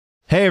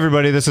Hey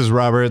everybody, this is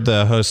Robert,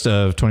 the host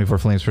of 24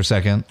 Flames Per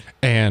Second.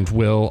 And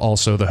Will,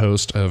 also the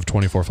host of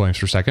 24 Flames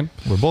Per Second.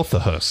 We're both the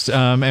hosts.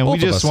 And both we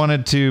just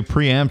wanted to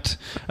preempt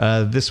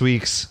this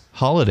week's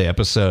holiday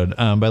episode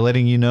by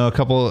letting you know a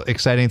couple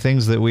exciting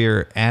things that we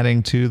are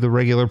adding to the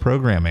regular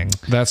programming.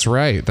 That's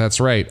right.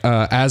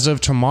 As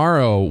of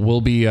tomorrow,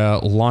 we'll be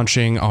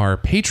launching our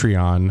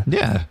Patreon.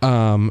 Yeah.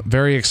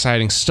 Very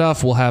exciting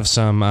stuff. We'll have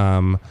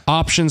some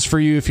options for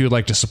you if you would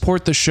like to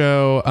support the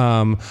show.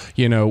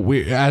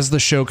 As the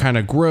show kind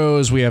of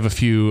grows, we have a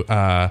few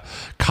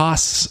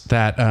costs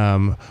that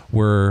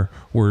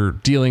we're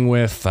dealing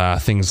with,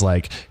 things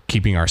like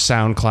keeping our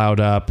SoundCloud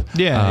up.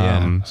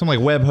 Some like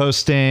web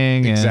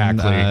hosting. Exactly.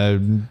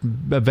 And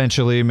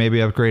eventually maybe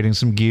upgrading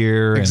some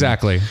gear.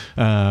 Exactly.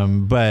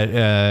 But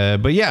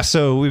yeah,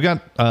 so we've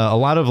got a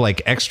lot of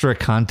like extra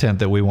content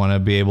that we want to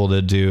be able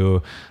to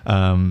do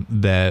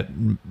that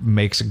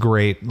makes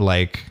great,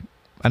 like,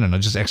 I don't know,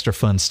 just extra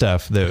fun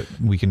stuff that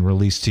we can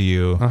release to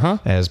you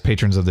as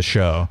patrons of the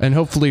show, and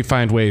hopefully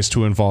find ways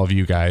to involve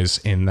you guys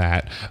in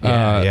that.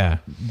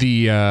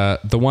 The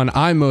one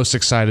I'm most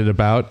excited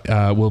about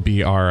will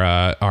be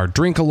our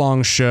drink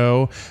along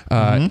show,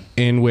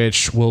 in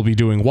which we'll be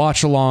doing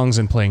watch alongs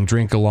and playing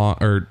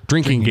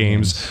drinking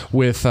games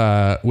with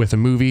a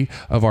movie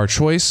of our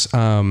choice.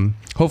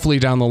 Hopefully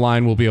down the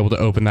line we'll be able to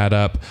open that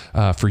up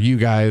for you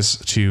guys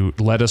to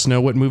let us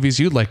know what movies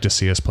you'd like to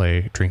see us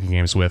play drinking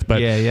games with. But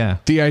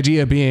the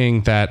idea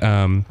being that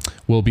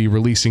we'll be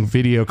releasing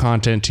video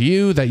content to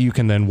you that you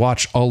can then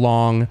watch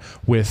along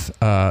with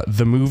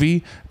the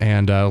movie,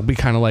 and it'll be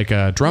kind of like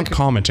a drunk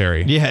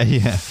commentary.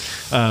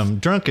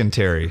 Drunken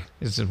Terry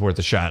is worth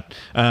a shot.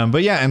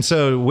 And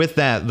so with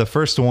that, the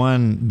first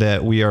one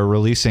that we are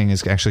releasing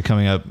is actually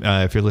coming up,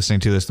 if you're listening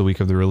to this the week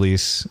of the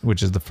release,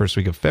 which is the first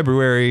week of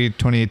February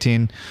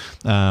 2018,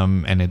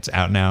 and it's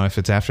out now if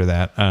it's after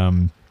that,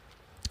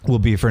 will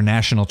be for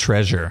National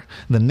Treasure,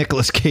 the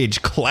Nicolas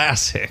Cage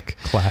classic.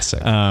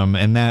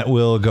 And that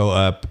will go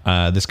up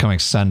this coming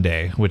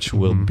Sunday, which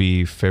will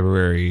be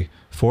February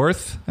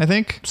 4th, I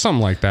think.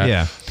 Something like that.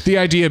 Yeah. The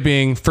idea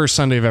being first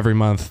Sunday of every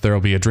month, there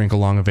will be a drink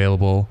along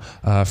available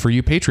for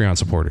you Patreon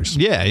supporters.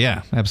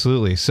 Yeah,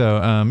 absolutely. So,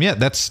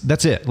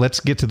 that's it. Let's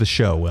get to the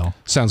show, Will.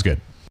 Sounds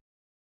good.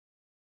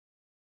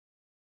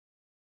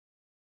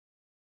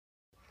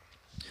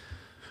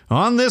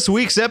 On this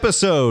week's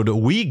episode,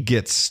 we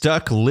get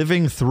stuck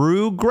living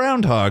through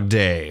Groundhog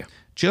Day.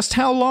 Just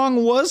how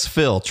long was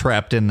Phil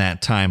trapped in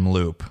that time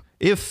loop?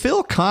 If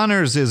Phil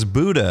Connors is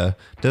Buddha,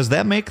 does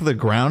that make the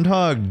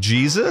groundhog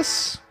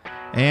Jesus?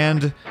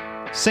 And,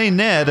 say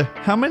Ned,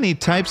 how many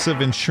types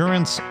of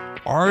insurance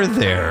are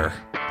there?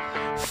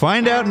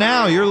 Find out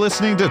now. You're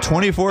listening to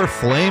 24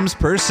 Flames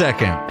Per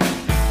Second.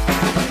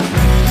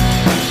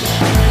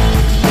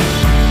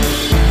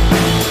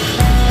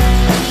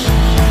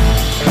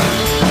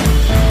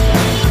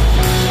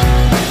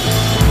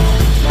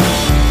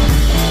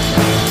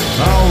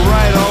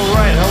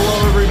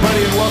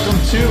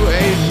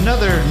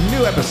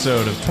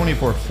 Episode of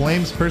 24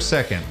 Flames Per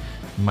Second.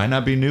 Might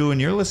not be new when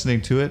you're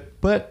listening to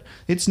it, but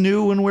it's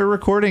new when we're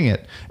recording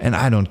it. And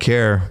I don't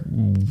care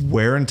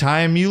where in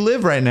time you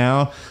live right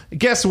now.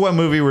 Guess what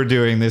movie we're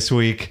doing this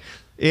week?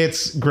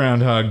 It's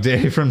Groundhog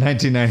Day from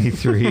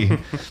 1993.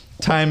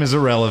 Time is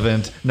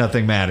irrelevant.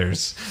 Nothing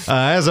matters.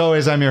 As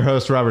always, I'm your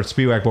host, Robert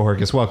Spiewak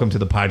Bohorkis. Welcome to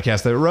the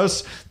podcast that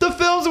roasts the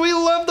films we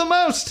love the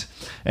most.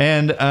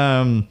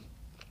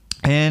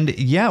 And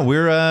yeah,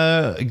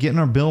 we're getting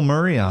our Bill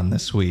Murray on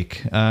this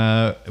week.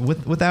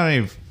 Without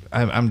any,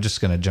 I'm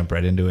just going to jump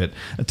right into it.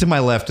 To my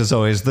left, as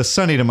always, the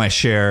Sonny to my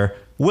share,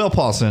 Will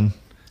Paulson.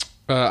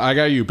 I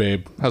got you,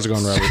 babe. How's it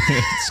going, Robert?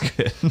 It's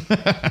good.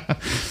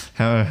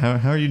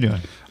 How are you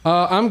doing?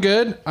 I'm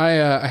good.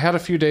 I had a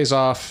few days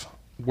off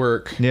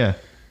work. Yeah.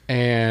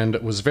 And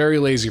was very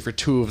lazy for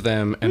 2 of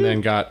them, and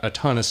then got a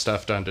ton of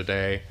stuff done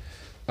today.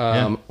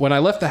 When I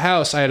left the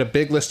house, I had a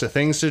big list of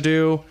things to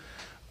do.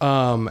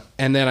 And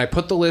then I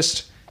put the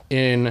list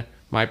in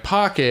my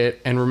pocket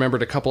and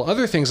remembered a couple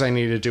other things I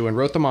needed to do and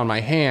wrote them on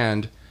my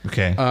hand.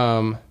 Okay.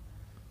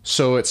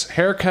 So it's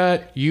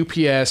haircut,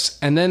 UPS,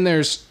 and then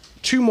there's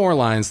 2 more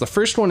lines. The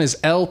first one is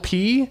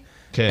LP,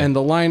 and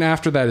the line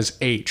after that is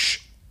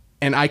H.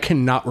 And I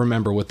cannot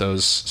remember what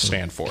those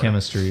stand for.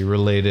 Chemistry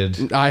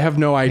related. I have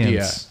no idea.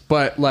 Hints.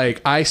 But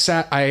like I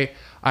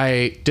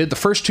did the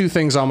first 2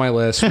 things on my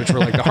list, which were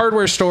like the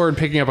hardware store and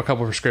picking up a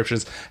couple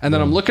prescriptions. And then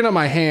I'm looking at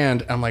my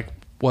hand, and I'm like,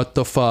 what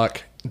the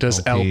fuck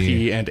does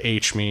LP and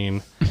H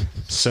mean?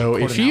 So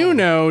if you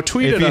know,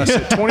 tweet at us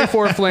at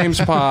 24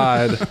 Flames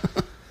Pod.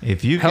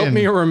 If you help can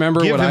me remember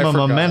what I forgot. Give him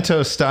a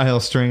memento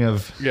style string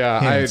of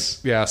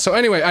hints. So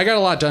anyway, I got a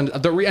lot done.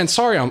 And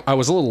sorry, I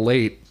was a little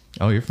late.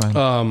 Oh, you're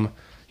fine.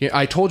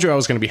 I told you I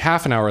was going to be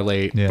half an hour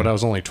late, but I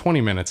was only 20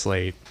 minutes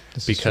late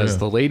because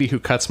the lady who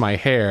cuts my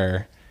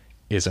hair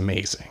is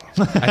amazing.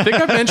 I think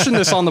I've mentioned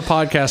this on the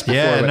podcast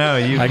before.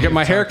 I get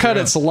my hair cut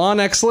at Salon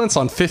Excellence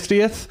on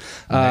 50th.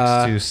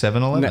 Next to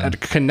 7-Eleven.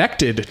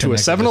 Connected to a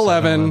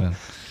 7-Eleven.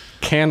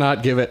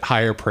 Cannot give it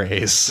higher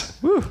praise.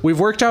 Woo. We've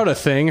worked out a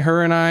thing,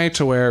 her and I,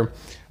 to where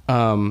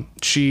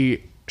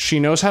She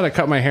knows how to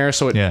cut my hair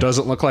so it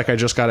doesn't look like I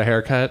just got a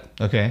haircut.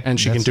 Okay. And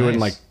she can do it in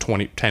like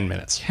 10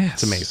 minutes. Yes.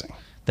 It's amazing.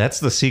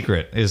 That's the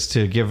secret, is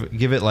to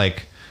give it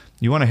like,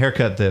 you want a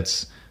haircut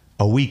that's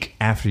a week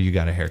after you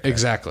got a haircut.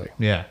 Exactly.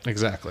 Yeah.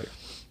 Exactly.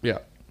 Yeah.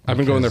 I've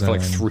been going there for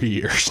like 3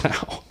 years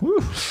now.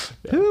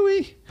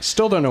 Yeah.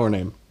 Still don't know her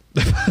name.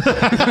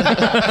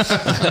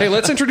 Hey,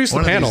 let's introduce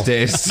the panel.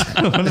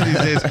 One of these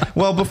days.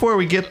 Well, before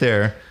we get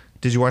there,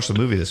 did you watch the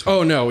movie this week?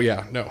 Oh, no.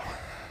 Yeah. No.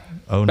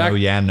 Oh, no.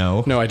 Yeah,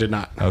 no. No, I did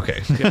not.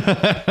 Okay.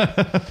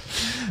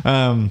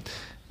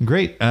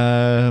 Great.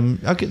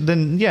 Okay,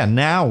 then,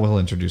 now we'll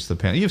introduce the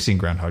panel. You've seen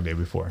Groundhog Day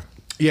before.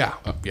 Yeah.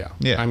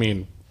 Yeah. I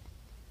mean,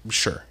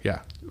 sure. Yeah.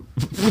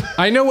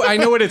 I know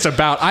what it's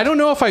about. I don't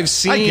know if I've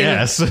seen. I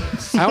guess.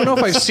 I don't know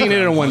if I've seen it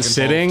in one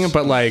sitting,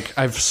 but like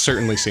I've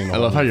certainly seen it. I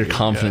love how your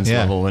confidence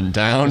level went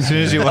down as soon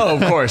as you. Oh,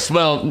 of course.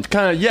 Well,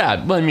 kind of.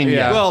 Yeah. I mean,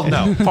 yeah. Well,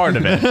 no, part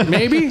of it.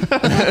 Maybe. Is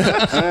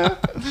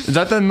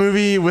that the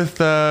movie with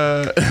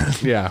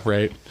Yeah.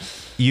 Right.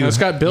 It's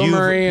got Bill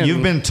Murray.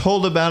 You've been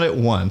told about it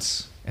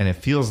once, and it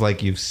feels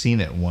like you've seen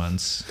it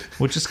once,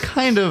 which is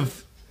kind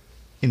of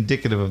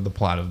indicative of the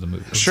plot of the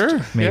movie. Sure.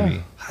 Maybe.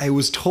 Yeah. I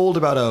was told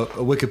about a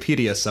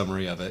Wikipedia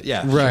summary of it.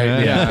 Yeah.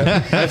 Right.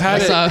 Yeah. I've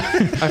had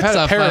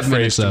a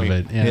paraphrase of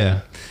it.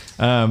 Yeah.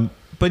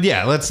 But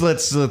yeah, let's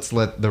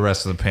let the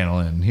rest of the panel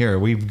in. Here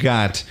we've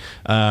got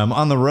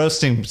on the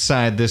roasting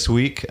side this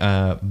week,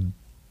 Ben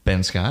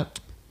Scott.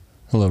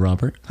 Hello,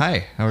 Robert.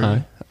 Hi. How are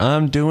you?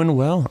 I'm doing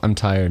well. I'm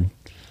tired.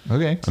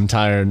 Okay. I'm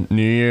tired.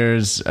 New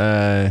Year's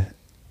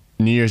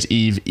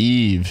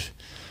Eve.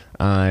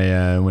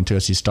 I went to go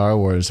see Star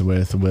Wars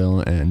with Will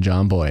and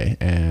John Boy,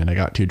 and I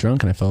got too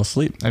drunk and I fell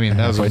asleep. I mean,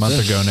 that was a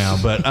month ago now,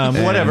 but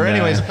whatever.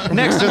 Anyways,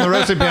 next in the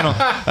roasting panel,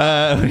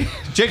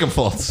 Jacob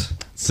Foltz.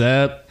 What's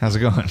up? How's it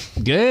going?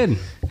 Good.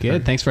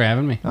 Thanks for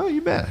having me. Oh,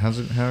 you bet. How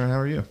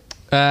are you?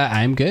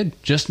 I'm good.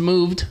 Just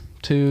moved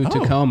to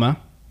Tacoma.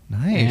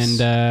 Nice.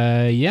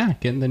 And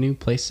getting the new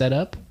place set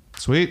up.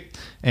 Sweet.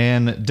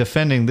 And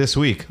defending this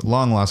week,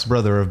 long lost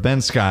brother of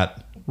Ben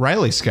Scott,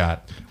 Riley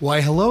Scott.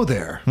 Why, hello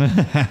there.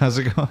 How's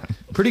it going?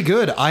 Pretty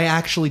good. I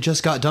actually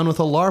just got done with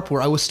a LARP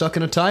where I was stuck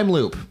in a time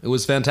loop. It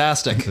was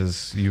fantastic.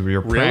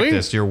 You're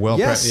practiced. You're well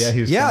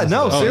practiced. Yeah,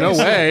 no, seriously. No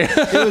way.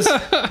 It was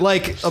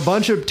like a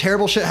bunch of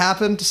terrible shit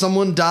happened.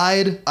 Someone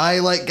died. I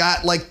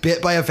got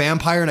bit by a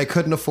vampire and I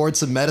couldn't afford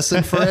some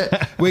medicine for it.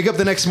 Wake up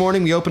the next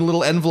morning, we open a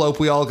little envelope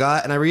we all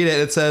got, and I read it.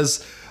 It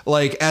says,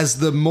 as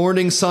the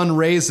morning sun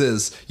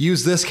raises,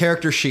 use this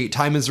character sheet.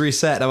 Time is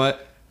reset. And I went,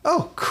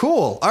 oh,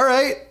 cool. All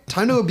right.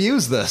 Time to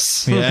abuse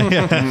this.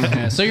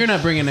 Yeah, so you're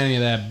not bringing any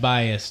of that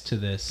bias to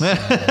this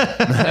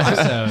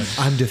episode.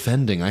 I'm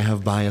defending. I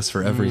have bias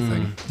for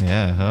everything.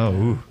 Yeah. Oh,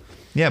 ooh.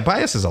 Yeah,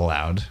 bias is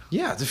allowed.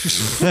 Yeah.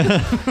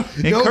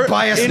 No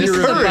bias.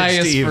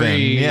 Encouraged even.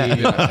 Yeah.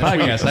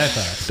 Podcast, I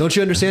thought. Don't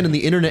you understand? In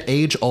the internet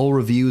age, all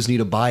reviews need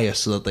a bias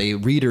so that the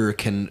reader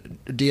can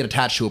get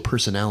attached to a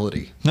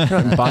personality.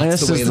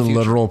 Bias is the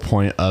literal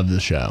point of the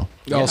show.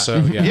 Yeah.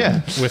 Also,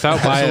 yeah.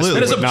 Without bias,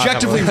 it is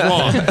objectively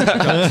wrong.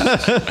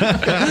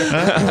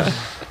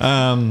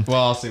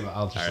 Well, I'll see.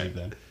 I'll just leave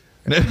then.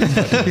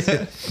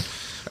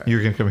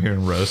 You're going to come here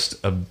and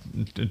roast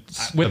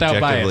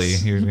without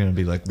bias. You're going to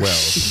be like, well,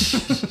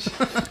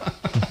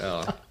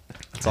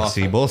 I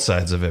see both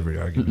sides of every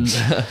argument.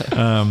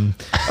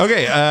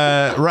 Okay,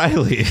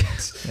 Riley,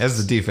 as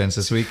the defense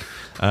this week,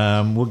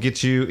 we'll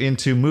get you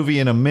into movie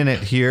in a minute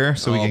here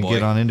so we can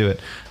get on into it.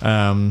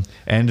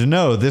 And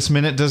no, this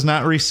minute does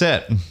not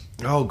reset.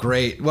 Oh,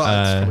 great.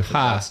 Well, it's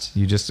fast.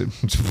 You just...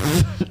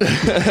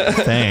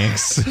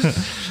 Thanks.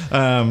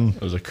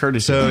 It was a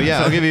courtesy. So,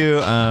 yeah, I'll give you...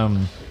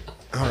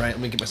 all right, let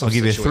me get myself. I'll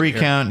give you a 3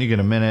 count. You get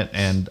a minute,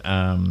 and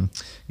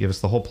give us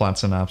the whole plot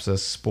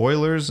synopsis,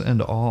 spoilers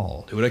and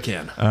all. Do what I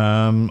can.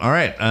 All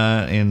right,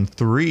 in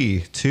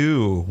 3,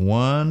 2,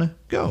 1,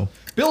 go.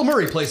 Bill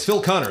Murray plays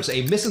Phil Connors,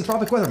 a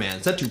misanthropic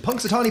weatherman sent to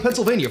Punxsutawney,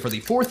 Pennsylvania for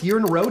the 4th year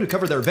in a row to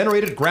cover their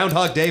venerated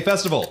Groundhog Day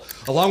festival.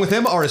 Along with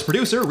him are his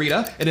producer,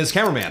 Rita, and his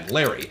cameraman,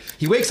 Larry.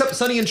 He wakes up to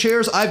Sonny and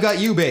Cher's I've Got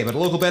You, Babe at a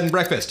local bed and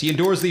breakfast. He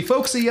endures the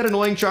folksy yet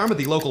annoying charm of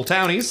the local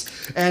townies,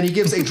 and he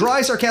gives a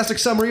dry, sarcastic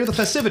summary of the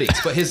festivities,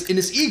 but in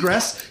his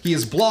egress, he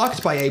is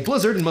blocked by a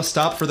blizzard and must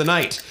stop for the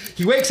night.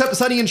 He wakes up to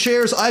Sonny and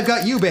Cher's I've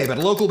Got You, Babe at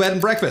a local bed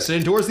and breakfast and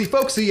endures the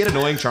folksy yet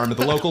annoying charm of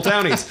the local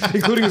townies,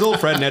 including his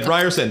old friend Ned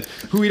Ryerson,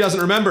 who he doesn't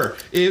remember.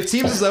 It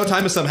seems as though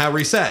time is somehow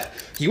reset.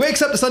 He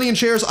wakes up to Sonny and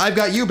Cher's I've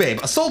Got You, Babe,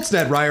 assaults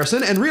Ned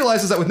Ryerson, and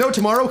realizes that with no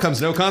tomorrow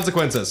comes no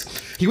consequences.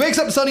 He wakes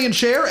up to Sonny and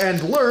Cher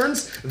and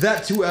learns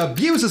that to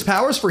abuse his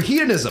powers for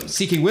hedonism,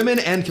 seeking women,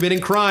 and committing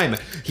crime.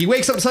 He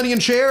wakes up to Sonny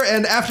and Cher,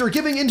 and after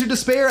giving into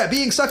despair at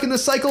being stuck in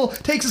this cycle,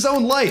 takes his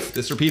own life.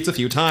 This repeats a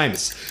few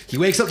times. He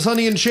wakes up to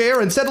Sonny and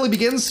Cher and steadily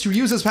begins to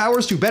use his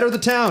powers to better the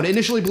town,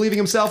 initially believing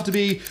himself to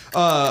be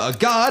a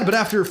god, but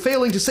after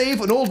failing to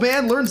save an old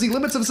man, learns the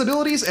limits of his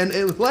abilities and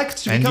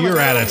elects to become a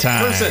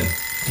person.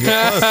 You're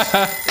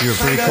close. You're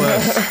pretty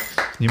close.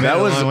 You made it a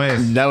long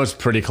ways. That was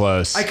pretty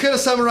close. I could have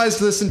summarized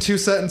this in 2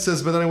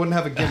 sentences, but then I wouldn't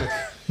have a gimmick.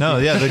 No,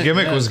 yeah, the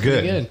gimmick was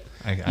good.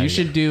 You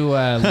should do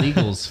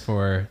legals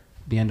for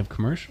the end of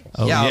commercials.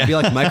 It'll be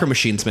like Micro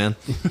Machines, man.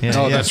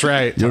 That's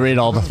right. You'll read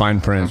all the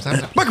fine print.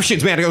 Micro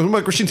Machines, man.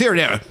 Micro Machines here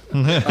now.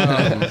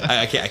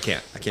 I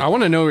can't. I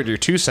want to know what your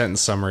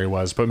 2-sentence summary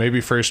was, but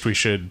maybe first we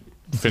should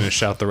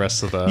finish out the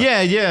rest of the...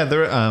 Yeah.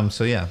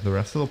 The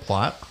rest of the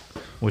plot,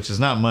 which is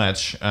not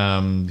much.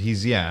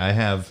 I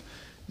have...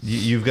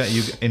 You've got...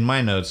 in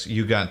my notes,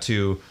 you got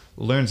to...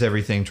 learns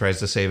everything, tries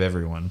to save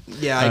everyone.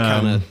 Yeah, I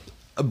kind of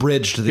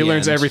abridged the He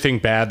learns end. everything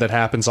bad that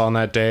happens on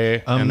that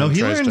day. No,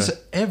 he learns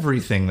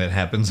everything that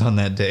happens on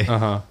that day.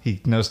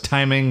 He knows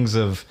timings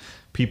of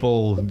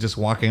people just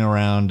walking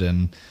around,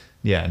 and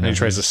and he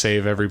tries to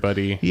save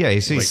everybody. Yeah,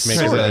 he make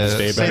everyone's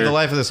day save better. the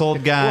life of this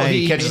old guy. Well,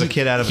 he catches a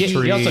kid out of a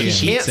tree. He also He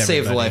cheats can't save the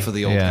everybody. life of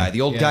the old guy.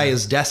 The old guy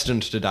is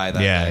destined to die that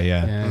day.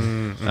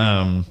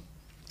 Yeah.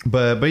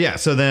 But yeah,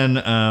 so then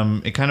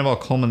it kind of all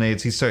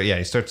culminates. He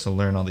starts to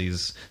learn all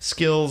these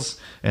skills,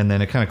 and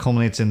then it kind of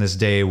culminates in this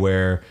day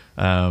where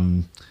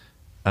Annie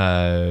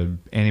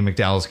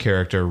McDowell's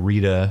character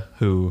Rita,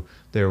 who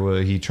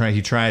he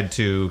tried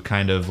to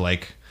kind of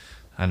like,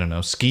 I don't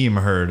know, scheme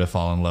her to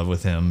fall in love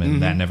with him,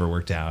 and that never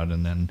worked out.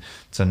 And then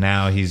so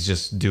now he's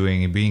just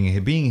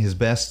being his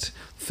best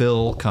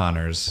Phil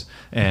Connors,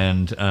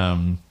 and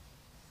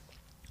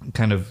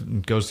kind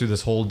of goes through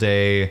this whole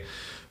day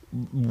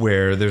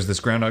where there's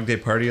this Groundhog Day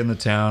party in the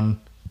town,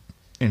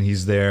 and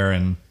he's there,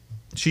 and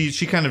she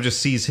kind of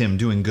just sees him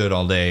doing good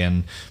all day,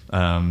 and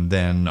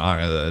then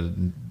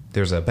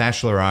there's a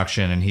bachelor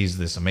auction, and he's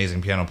this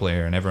amazing piano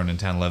player, and everyone in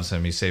town loves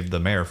him. He saved the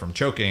mayor from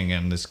choking,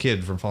 and this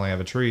kid from falling out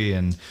of a tree,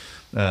 and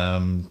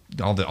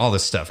all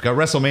this stuff. Got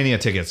WrestleMania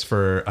tickets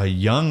for a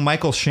young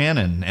Michael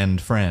Shannon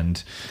and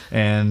friend,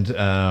 and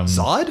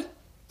Zod?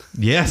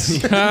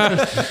 Yes,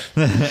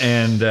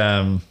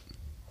 and.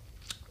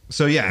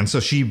 So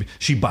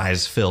she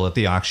buys Phil at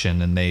the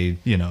auction, and they,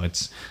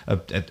 it's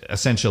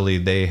essentially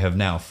they have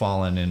now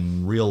fallen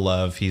in real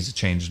love. He's a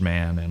changed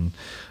man,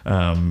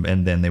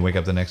 and then they wake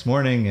up the next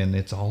morning, and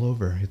it's all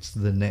over. It's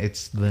the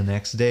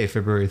next day,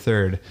 February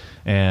 3rd,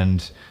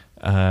 and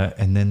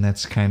then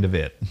that's kind of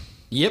it.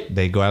 Yep.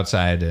 They go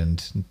outside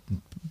and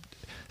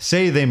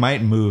say they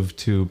might move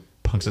to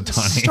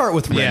Punxsutawney. Start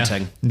with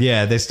renting.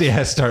 Yeah, they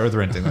start with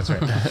renting. That's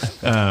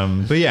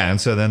right. But yeah,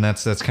 and so then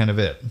that's kind of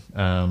it.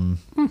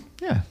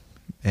 Yeah,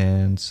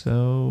 and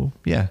so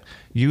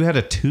you had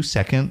a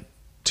 2-second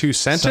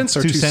 2-sentence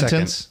or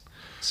 2-sentence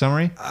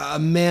summary. A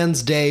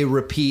man's day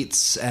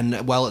repeats,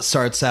 and while it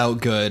starts out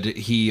good,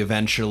 he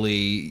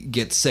eventually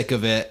gets sick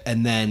of it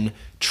and then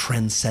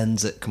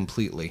transcends it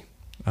completely.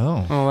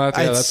 Oh,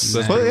 that's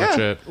pretty much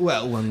it.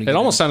 Well, when It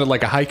almost sounded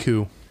like a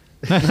haiku.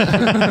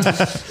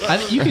 I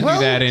think you can do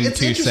that in it's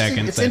 2 interesting-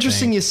 seconds. It's I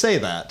interesting think. you say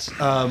that.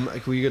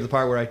 Can we get to the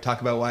part where I talk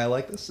about why I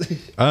like this?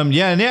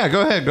 Yeah.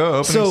 Go ahead. Go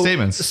opening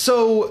statements.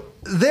 So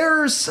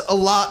there's a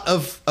lot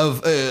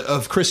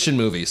of Christian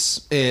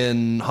movies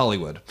in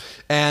Hollywood,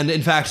 and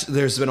in fact,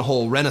 there's been a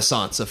whole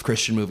renaissance of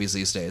Christian movies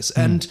these days.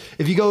 And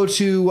if you go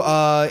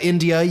to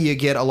India, you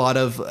get a lot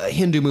of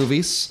Hindu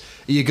movies.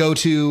 You go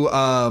to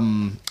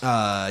Iran,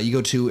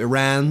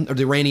 or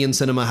the Iranian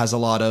cinema has a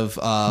lot of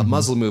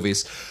Muslim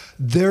movies.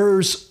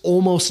 There's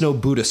almost no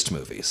Buddhist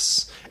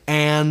movies.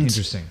 And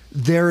Interesting.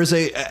 there is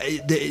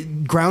the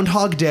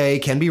Groundhog Day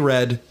can be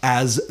read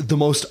as the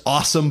most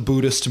awesome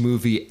Buddhist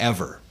movie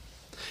ever.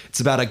 It's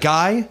about a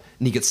guy,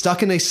 and he gets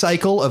stuck in a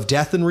cycle of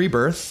death and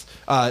rebirth,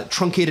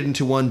 truncated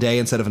into one day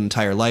instead of an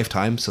entire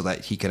lifetime so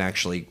that he can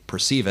actually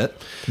perceive it.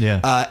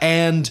 Yeah.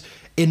 And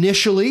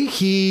initially,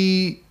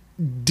 he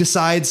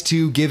decides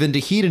to give into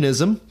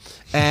hedonism,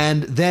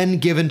 and then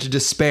give into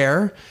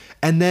despair,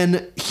 and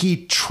then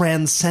he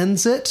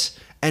transcends it,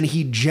 and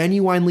he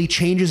genuinely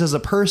changes as a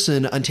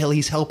person until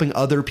he's helping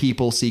other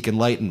people seek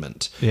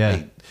enlightenment.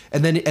 Yeah.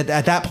 And then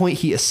at that point,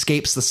 he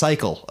escapes the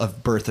cycle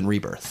of birth and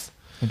rebirth.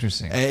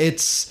 Interesting.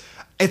 It's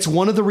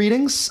one of the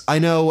readings. I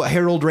know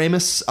Harold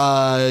Ramis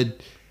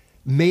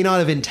may not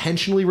have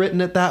intentionally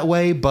written it that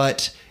way,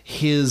 but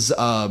his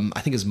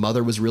I think his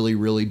mother was really,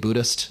 really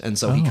Buddhist, and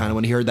so he kind of,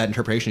 when he heard that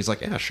interpretation, he's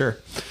like, yeah, sure.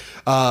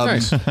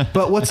 Nice.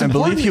 But what's I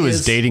important believe he was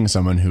is, dating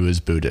someone who was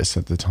Buddhist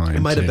at the time.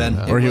 It might have too.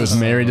 been. Or It he was was.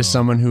 married to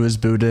someone who was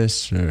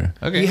Buddhist. Or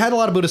He had a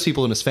lot of Buddhist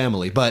people in his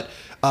family, but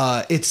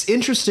it's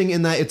interesting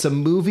in that it's a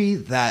movie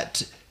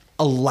that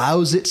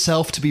allows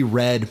itself to be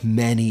read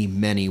many,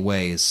 many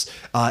ways.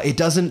 It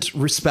doesn't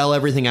spell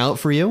everything out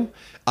for you.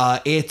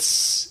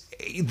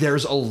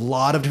 There's a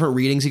lot of different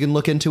readings you can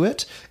look into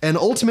it, and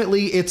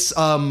ultimately, it's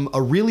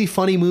a really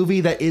funny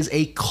movie that is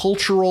a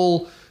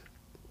cultural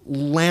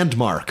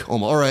landmark,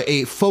 or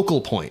a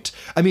focal point.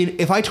 I mean,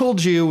 if I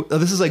told you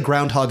this is a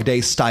Groundhog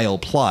Day style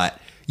plot,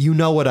 you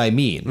know what I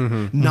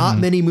mean. Not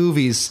many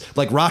movies,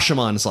 like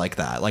Rashomon's like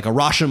that. Like a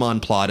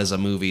Rashomon plot is a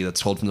movie that's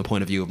told from the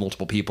point of view of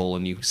multiple people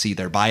and you see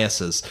their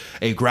biases.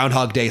 A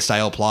Groundhog Day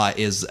style plot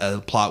is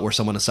a plot where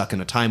someone is stuck in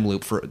a time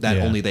loop for that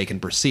only they can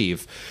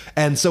perceive.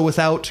 And so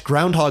without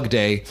Groundhog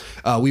Day,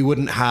 we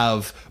wouldn't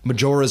have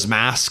Majora's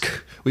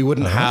Mask. We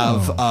wouldn't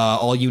have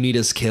All You Need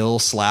Is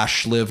Kill /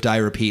 Live, Die,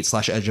 Repeat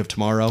 / Edge of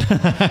Tomorrow.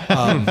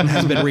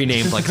 Has been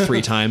renamed like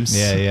 3 times.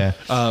 Yeah.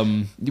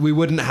 We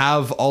wouldn't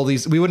have all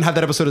these. We wouldn't have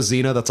that episode of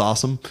Xena. That's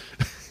awesome.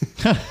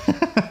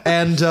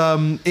 And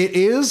it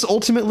is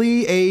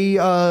ultimately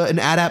an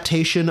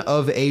adaptation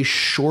of a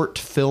short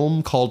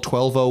film called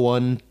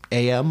 12:01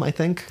 a.m. I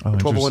think,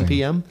 12:01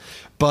 p.m.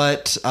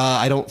 But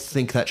I don't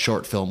think that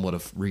short film would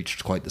have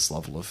reached quite this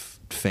level of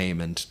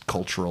fame and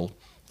cultural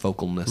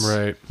vocalness.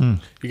 Right.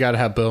 You got to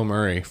have Bill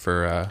Murray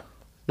for.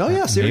 Oh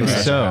yeah, seriously.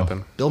 Maybe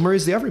so. Bill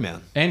Murray's the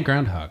everyman, And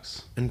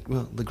groundhogs. and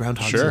well, the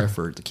groundhogs are there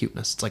for the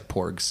cuteness. It's like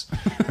porgs.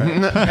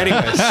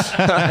 Anyways.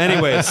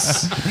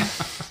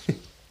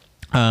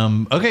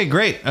 Okay,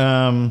 great.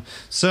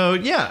 So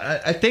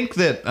yeah, I think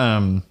that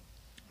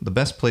the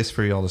best place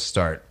for y'all to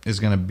start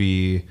is going to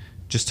be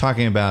just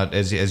talking about,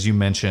 as you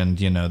mentioned,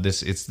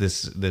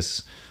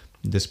 this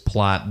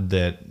plot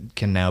that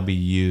can now be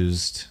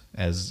used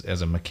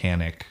as a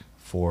mechanic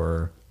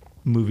for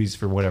movies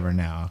for whatever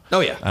now.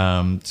 Oh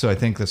yeah. So I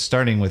think that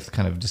starting with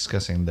kind of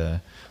discussing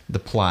the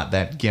plot,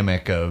 that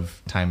gimmick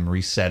of time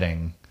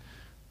resetting,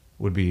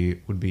 would be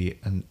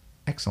an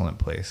excellent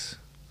place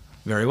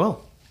Very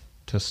well.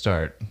 to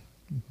start.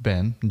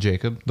 Ben,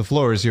 Jacob, the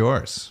floor is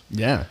yours.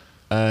 Yeah.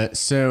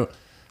 So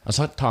I was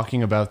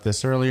talking about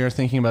this earlier,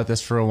 thinking about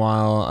this for a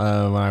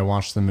while when I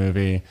watched the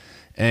movie.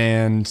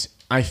 And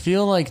I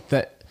feel like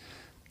that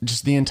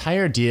just the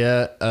entire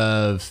idea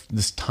of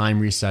this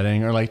time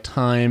resetting or like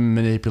time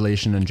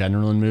manipulation in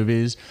general in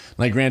movies,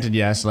 like granted,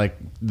 yes, like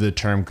the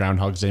term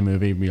Groundhog Day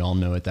movie, we all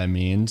know what that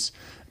means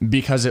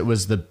because it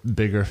was the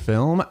bigger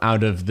film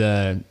out of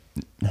the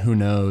who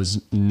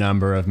knows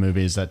number of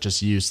movies that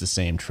just use the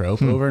same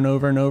trope over and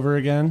over and over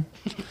again.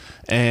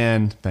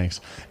 And thanks.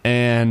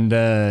 And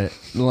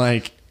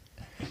like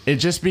it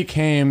just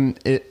became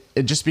like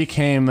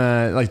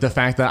the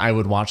fact that I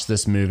would watch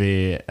this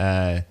movie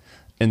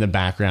in the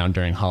background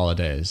during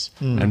holidays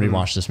and we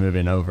watched this movie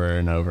over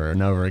and over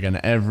and over again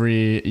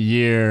every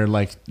year.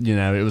 Like,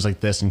 it was like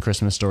this and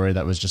Christmas Story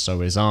that was just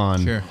always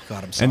on. Sure.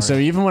 God, I'm sorry. And so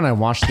even when I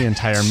watched the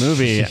entire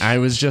movie, I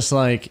was just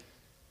like,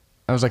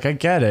 I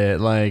get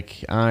it.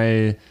 Like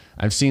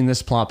I've seen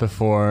this plot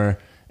before.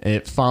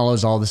 It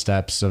follows all the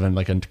steps of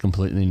like a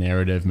completely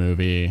narrative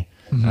movie.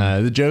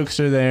 The jokes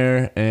are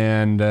there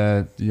and,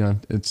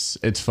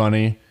 it's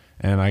funny.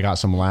 And I got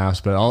some laughs,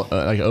 but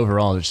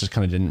overall, it just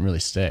kind of didn't really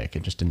stick.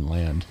 It just didn't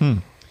land.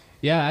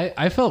 Yeah,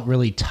 I felt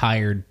really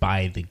tired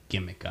by the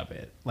gimmick of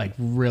it, like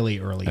really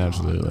early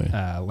Absolutely.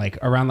 on. Like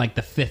around like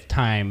the 5th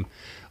time,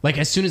 like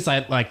as soon as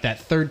I like that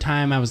 3rd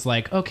time, I was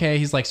like, okay,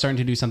 he's like starting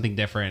to do something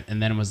different,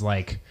 and then it was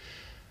like,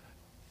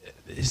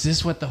 is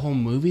this what the whole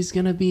movie's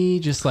gonna be?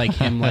 Just like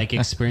him like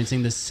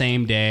experiencing the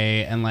same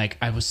day, and like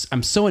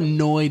I'm so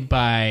annoyed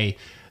by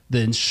the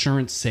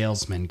insurance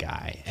salesman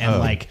guy, and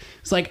like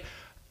it's like.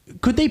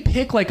 Could they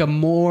pick like a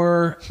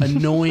more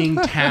annoying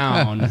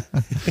town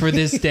for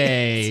this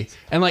day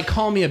and like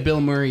call me a Bill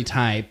Murray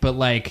type, but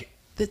like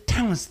the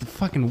town is the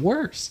fucking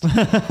worst.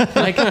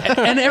 Like,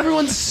 and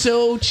everyone's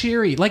so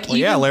cheery. Like, Well,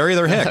 yeah, Larry,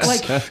 they're Hicks.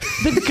 Like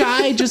the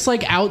guy just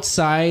like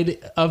outside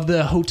of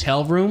the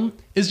hotel room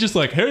is just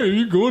like, "Hey, are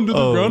you going to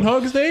the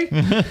Groundhog's Day?"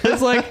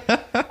 It's like,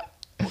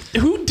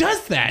 who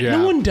does that? Yeah.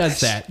 No one does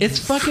that. It's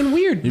fucking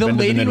weird. The been to the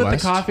lady with the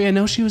Midwest? coffee, I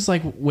know she was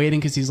like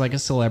waiting because he's like a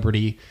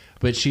celebrity,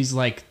 but she's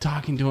like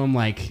talking to him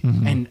like,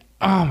 and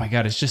oh my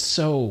God, it's just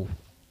so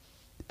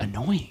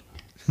annoying.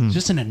 It's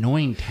just an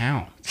annoying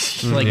town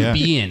to like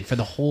be in for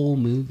the whole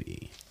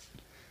movie.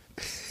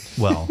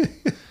 Well,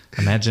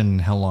 imagine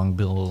how long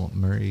Bill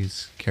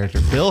Murray's character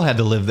Bill had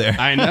to live there.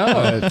 I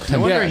know. No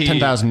wonder he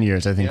 10,000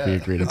 years, I think we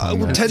agreed upon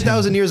that.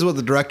 10,000 years is what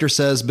the director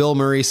says. Bill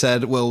Murray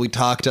said, well, we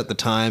talked at the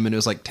time, and it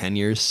was like 10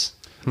 years.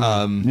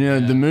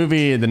 The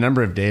movie, the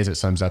number of days it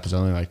sums up is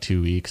only like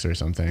 2 weeks or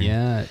something.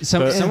 Yeah.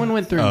 Someone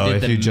went through and did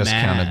if the you just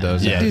math. counted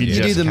those Yeah, out. if If you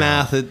do just the count.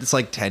 math, it's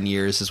like 10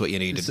 years is what you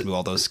need to do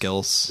all those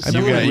skills. I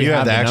believe we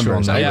have the actual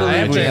numbers. I number. believe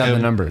we actually have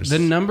the numbers. The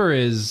number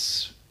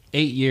is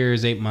 8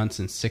 years, 8 months,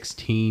 and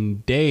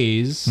 16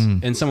 days.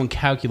 And someone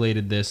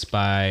calculated this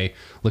by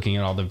looking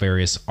at all the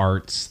various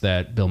arts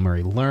that Bill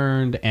Murray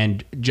learned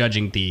and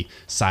judging the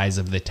size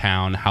of the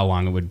town, how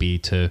long it would be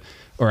to,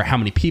 or how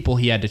many people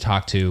he had to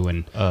talk to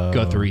and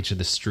go through each of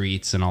the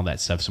streets and all that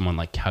stuff. Someone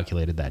like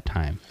calculated that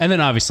time. And then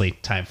obviously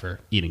time for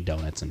eating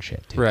donuts and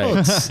shit too. Right.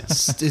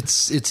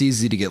 It's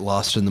easy to get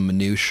lost in the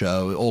minutia.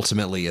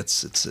 Ultimately,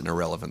 it's an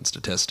irrelevant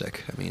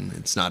statistic. I mean,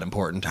 it's not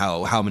important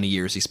how many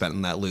years he spent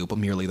in that loop,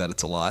 merely that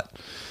it's a lot.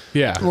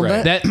 Yeah. Well,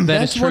 right. That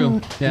that's is true.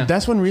 One, Yeah.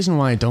 That's one reason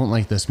why I don't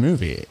like this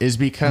movie is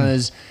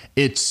because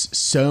it's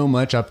so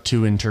much up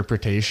to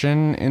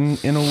interpretation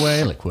in a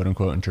way, like quote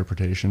unquote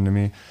interpretation to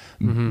me.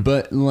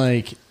 But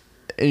like,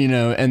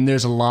 and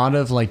there's a lot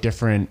of like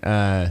different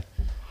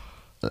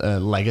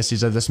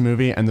legacies of this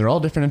movie, and they're all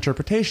different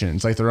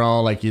interpretations. Like they're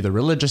all like either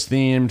religious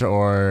themed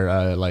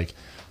or like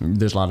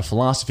there's a lot of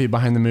philosophy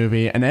behind the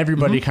movie, and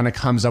everybody kind of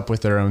comes up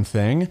with their own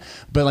thing.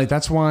 But like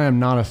that's why I'm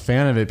not a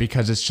fan of it,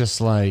 because it's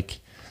just like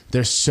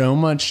there's so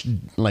much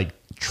like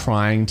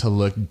trying to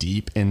look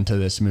deep into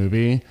this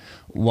movie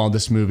while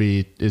this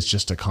movie is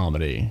just a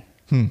comedy.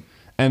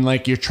 And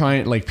like you're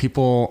trying, like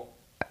people,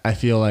 I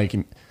feel like,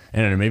 I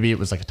don't know, maybe it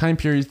was like a time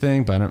period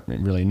thing, but I don't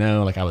really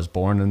know. Like I was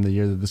born in the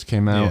year that this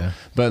came out,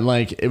 but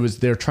like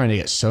they're trying to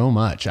get so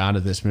much out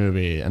of this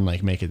movie and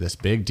like make it this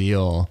big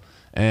deal.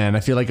 And I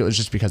feel like it was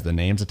just because the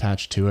name's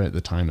attached to it at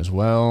the time as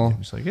well.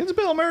 It's like, it's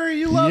Bill Murray.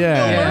 You love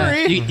Bill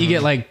Murray. You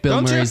get like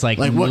Bill Murray's like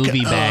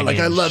movie baggage. Like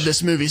I love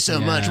this movie so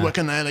much. What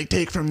can I like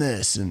take from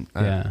this? And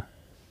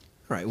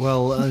Right.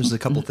 Well, there's a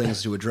couple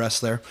things to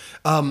address there.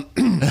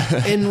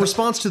 In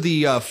response to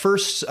the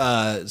first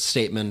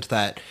statement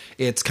that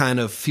it's kind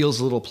of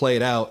feels a little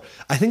played out,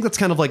 I think that's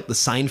kind of like the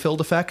Seinfeld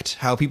effect,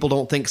 how people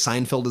don't think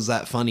Seinfeld is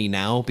that funny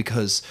now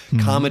because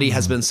comedy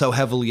has been so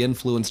heavily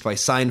influenced by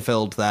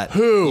Seinfeld that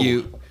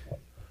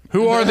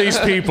Who are these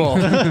people?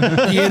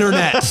 The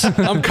internet.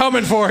 I'm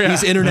coming for you.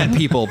 These internet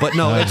people. But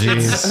no,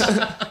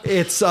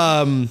 it's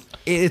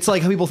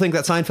like how people think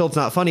that Seinfeld's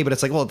not funny, but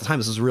it's like, well, at the time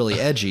this was really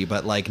edgy,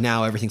 but like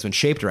now everything's been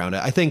shaped around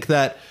it. I think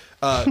that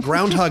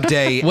Groundhog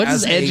Day. What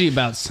is edgy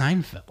about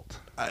Seinfeld?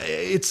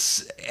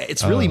 It's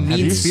really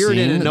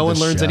mean-spirited and no one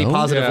learns any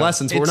positive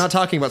lessons. But we're not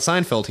talking about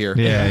Seinfeld here.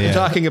 We're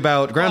talking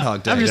about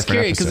Groundhog Day. I'm just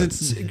curious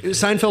because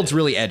Seinfeld's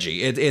really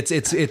edgy.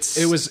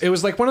 It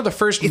was like one of the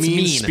first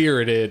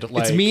mean-spirited.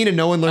 Like, it's mean and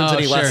no one learns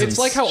any lessons. It's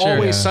like how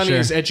Always Sunny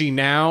is edgy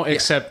now,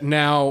 except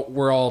now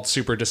we're all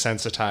super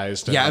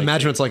desensitized. Yeah,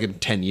 imagine it's like in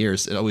 10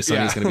 years. Always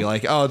Sunny is going to be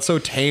like, oh, it's so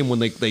tame when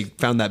they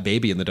found that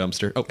baby in the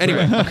dumpster. Oh,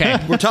 anyway,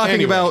 okay, we're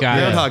talking about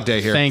Groundhog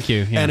Day here. Thank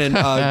you.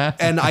 Yeah.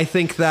 And I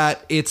think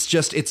that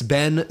it's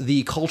been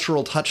the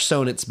cultural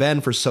touchstone it's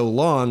been for so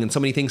long, and so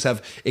many things have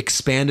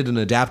expanded and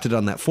adapted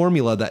on that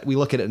formula that we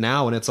look at it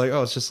now and it's like,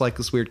 oh, it's just like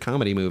this weird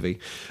comedy movie.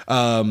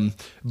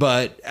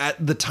 But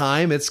at the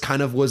time, it's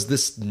kind of was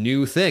this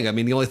new thing. I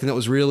mean, the only thing that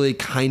was really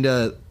kind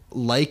of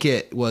like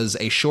it was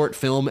a short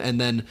film, and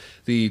then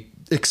the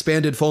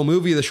expanded full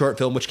movie of the short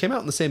film, which came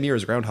out in the same year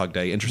as Groundhog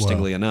Day,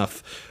 interestingly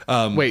enough.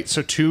 Wait,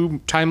 so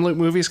 2 time loop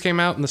movies came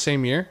out in the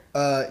same year?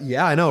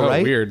 Yeah, I know,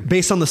 right? Weird.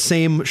 Based on the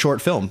same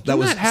short film. So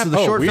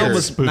the short film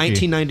was Spooky.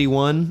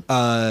 1991,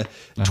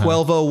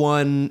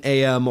 12:01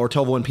 a.m. or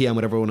 12:01 p.m.,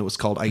 whatever one it was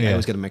called. I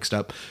always get them mixed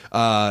up.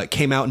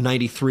 Came out in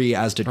 93,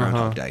 as did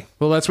Groundhog Day.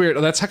 Well, that's weird.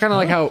 That's kind of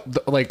like how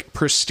like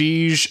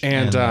Prestige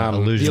and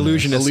Illusionist. The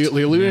Illusionist.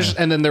 The Illusionist,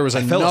 and then there was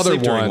another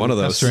one of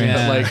those.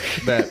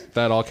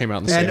 That all came out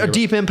in the same year. And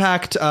Deep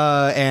Impact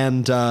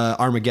and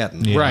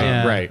Armageddon.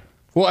 Right.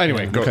 Well,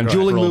 anyway,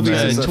 dueling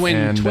movies,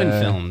 twin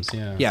films.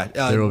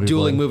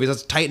 Dueling movies.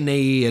 That's Titan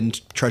A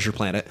and Treasure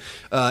Planet.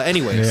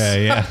 Anyways,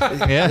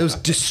 those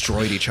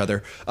destroyed each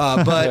other.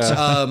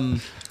 But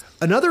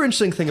another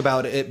interesting thing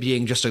about it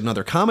being just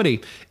another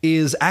comedy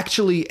is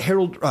actually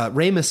Harold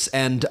Ramis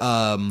and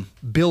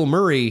Bill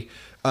Murray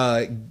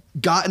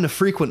got into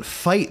frequent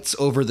fights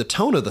over the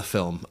tone of the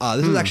film.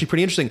 This is actually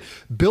pretty interesting.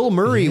 Bill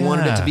Murray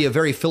wanted it to be a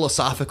very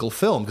philosophical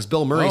film because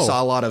Bill Murray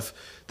saw a lot of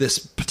this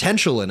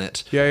potential in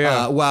it.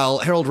 While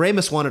Harold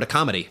Ramis wanted a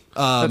comedy.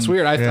 That's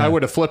weird. I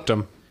would have flipped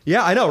him.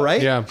 Yeah, I know,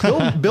 right? Yeah.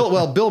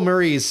 Bill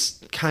Murray's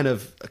kind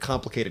of a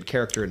complicated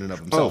character in and of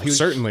himself.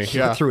 Certainly. He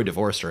went through a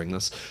divorce during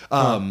this.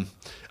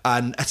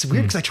 And it's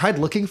weird because I tried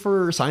looking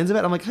for signs of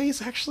it. I'm like, hey, he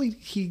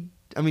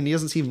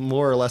doesn't seem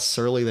more or less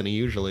surly than he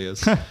usually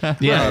is.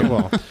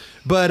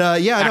 But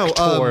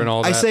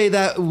I say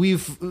that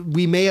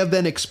we may have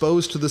been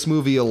exposed to this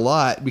movie a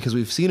lot because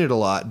we've seen it a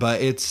lot,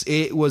 but it's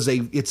a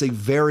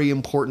very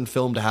important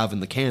film to have in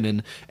the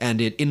canon, and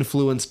it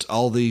influenced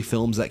all the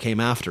films that came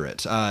after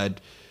it.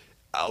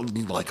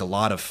 Like a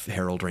lot of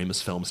Harold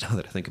Ramis films, now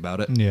that I think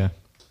about it. Yeah.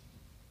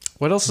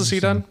 What else has he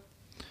done?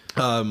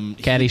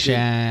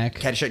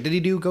 Caddyshack. Did he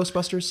do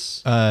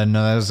Ghostbusters?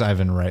 No, that was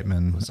Ivan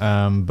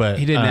Reitman. But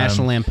he did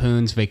National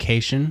Lampoon's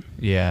Vacation.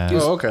 Yeah.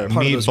 Okay.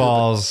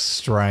 Meatballs,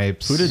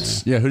 Stripes. Who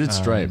did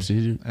Stripes?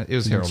 It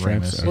was Harold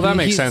Ramis. Well, that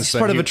makes sense. He's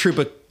part of a troupe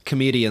of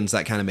comedians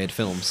that kind of made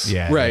films.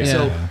 Yeah. Right.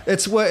 So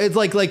it's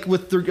like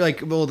with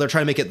they're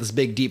trying to make it this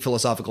big, deep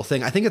philosophical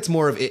thing. I think it's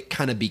more of it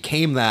kind of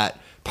became that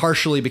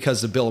partially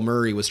because of Bill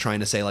Murray was trying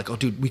to say like, oh,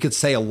 dude, we could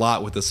say a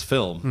lot with this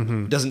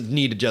film. It doesn't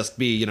need to just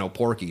be,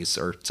 Porky's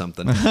or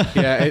something.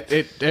 Yeah,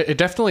 it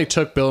definitely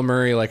took Bill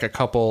Murray like a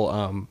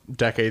couple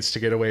decades to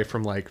get away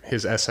from like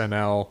his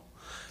SNL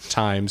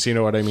times. You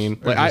know what I mean?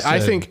 Like I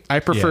think I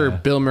prefer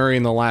Bill Murray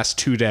in the last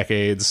 2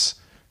 decades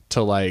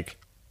to like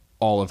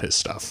all of his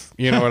stuff.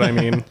 You know what I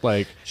mean?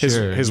 Like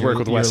his work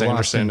with Wes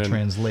Anderson and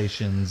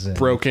translations, and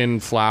Broken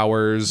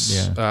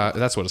Flowers.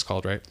 That's what it's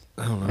called, right?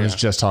 I was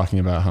just talking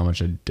about how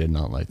much I did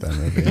not like that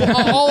movie.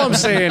 All I'm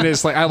saying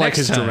is, like, I like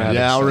his dramatics.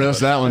 Yeah, I'll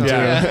roast that one too.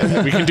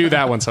 Yeah, we can do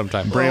that one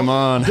sometime. Bring him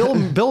on.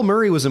 Bill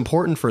Murray was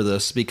important for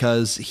this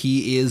because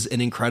he is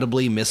an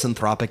incredibly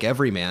misanthropic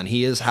everyman.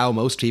 He is how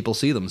most people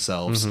see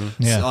themselves.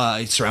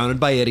 Surrounded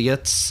by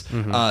idiots,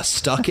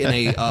 stuck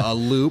in a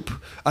loop.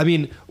 I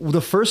mean,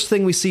 the first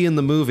thing we see in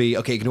the movie,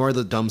 okay, ignore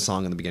the dumb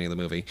song in the beginning of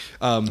the movie.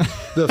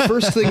 The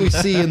first thing we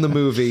see in the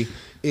movie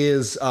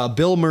is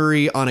Bill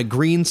Murray on a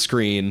green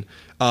screen.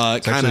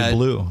 It's actually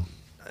blue.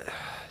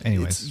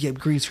 Anyways.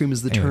 Green screen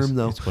is the term,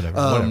 though. It's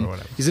whatever.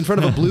 He's in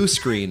front of a blue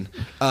screen,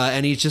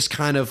 and he's just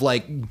kind of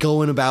like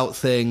going about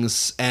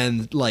things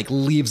and like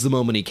leaves the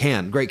moment he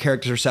can. Great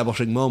character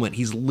establishing moment.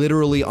 He's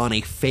literally on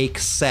a fake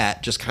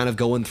set, just kind of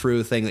going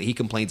through a thing that he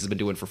complains has been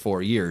doing for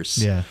 4 years.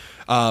 Yeah.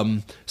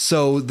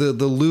 So the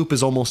loop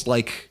is almost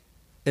like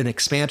an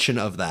expansion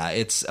of that.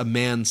 It's a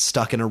man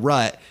stuck in a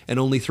rut, and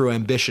only through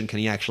ambition can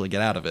he actually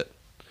get out of it.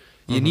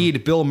 You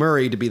need Bill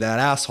Murray to be that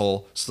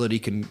asshole so that he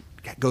can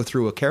go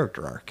through a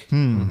character arc.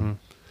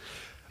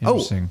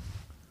 Interesting.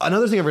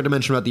 Another thing I forgot to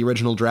mention about the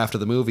original draft of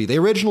the movie, they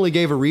originally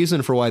gave a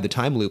reason for why the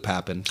time loop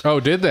happened. Oh,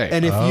 did they?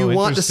 And if you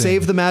want to interesting.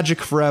 save the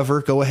magic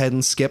forever, go ahead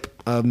and skip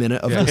a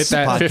minute of hit this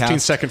that podcast.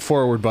 15-second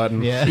forward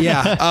button.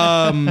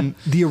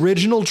 The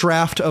original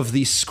draft of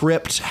the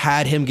script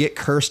had him get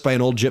cursed by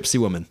an old gypsy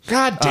woman.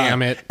 God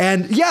damn it.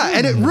 And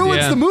it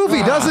ruins the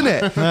movie, doesn't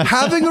it?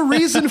 Having a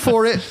reason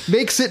for it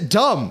makes it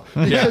dumb.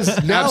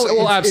 Because now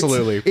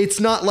absolutely.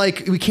 It's not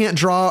like we can't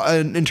draw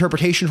an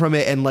interpretation from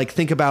it and like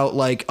think about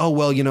like, oh,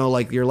 well, you know,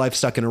 like your life's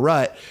stuck in a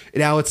rut.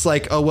 Now it's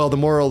like, oh, well, the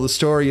moral of the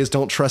story is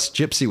don't trust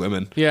gypsy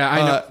women. Yeah, I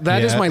know.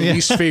 That is my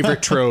least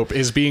favorite trope,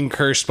 is being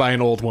cursed by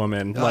an old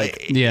woman.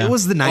 Like, Yeah. It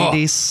was the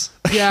 90s.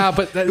 yeah,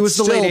 but It was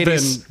the late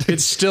 80s.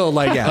 It's still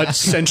like a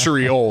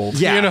century old.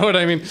 Yeah. You know what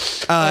I mean?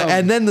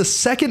 And then the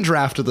second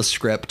draft of the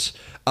script,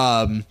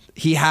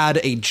 he had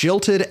a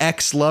jilted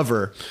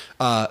ex-lover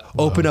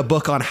open a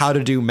book on how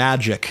to do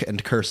magic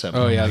and curse him.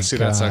 Oh, yeah. See,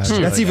 that sucks.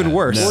 too. That's even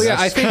worse. Well, yeah,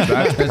 I think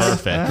That's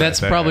perfect. That's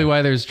probably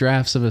why there's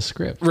drafts of a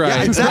script. Right.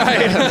 Yeah,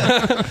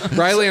 exactly.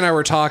 Riley and I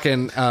were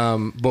talking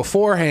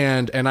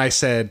beforehand, and I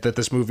said that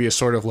this movie is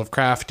sort of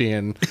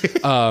Lovecraftian,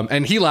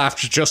 and he laughed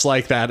just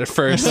like that at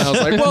first. And I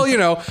was like, well, you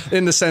know,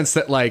 in the sense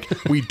that like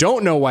we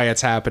don't know why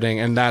it's happening,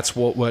 and that's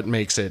what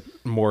makes it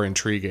more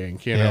intriguing.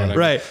 You know, what I mean?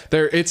 Right.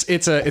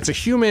 It's a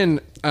human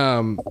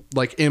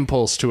like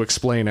impulse to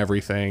explain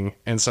everything,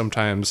 and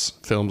sometimes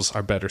films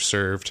are better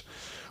served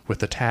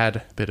with a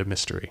tad bit of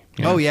mystery.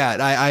 You know? Oh yeah,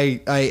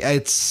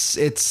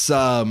 it's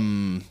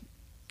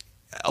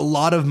a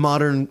lot of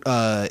modern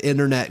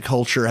internet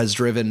culture has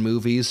driven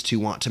movies to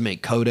want to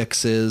make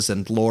codexes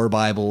and lore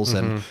Bibles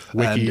and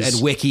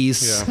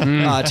wikis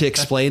to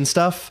explain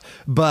stuff.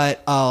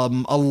 But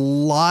a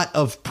lot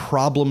of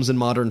problems in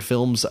modern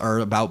films are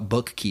about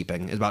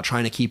bookkeeping. It's about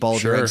trying to keep all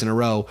of your eggs in a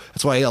row.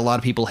 That's why a lot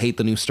of people hate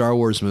the new Star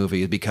Wars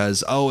movie,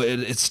 because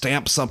it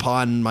stamps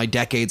upon my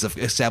decades of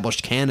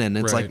established canon.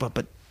 It's like,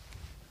 but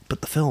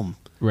the film.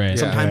 Right.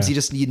 Sometimes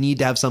you need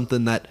to have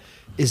something that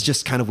is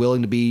just kind of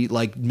willing to be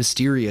like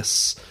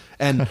mysterious.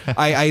 And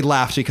I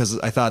laughed because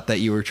I thought that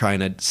you were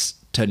trying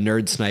to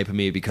nerd snipe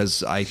me,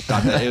 because I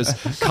thought that it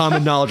was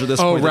common knowledge at this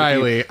point. Oh,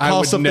 Riley, I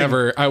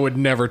would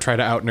never try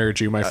to out nerd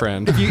you, my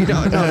friend.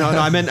 No.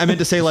 I meant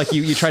to say like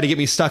you try to get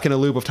me stuck in a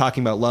loop of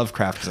talking about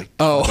Lovecraft. It's like,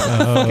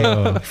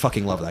 I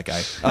fucking love that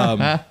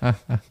guy.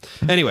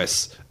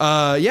 Anyways,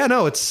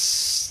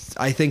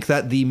 I think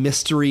that the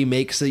mystery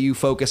makes you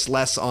focus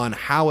less on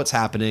how it's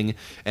happening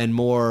and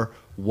more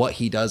what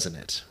he does in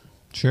it.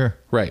 Sure.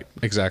 Right.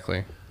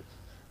 Exactly.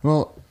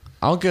 Well,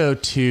 I'll go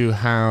to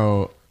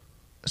how.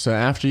 So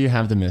after you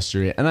have the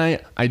mystery, and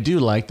I do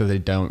like that they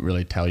don't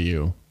really tell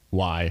you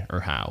why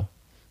or how.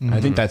 I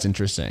think that's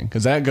interesting,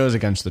 because that goes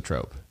against the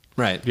trope.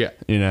 Right. Yeah.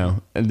 You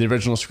know, in the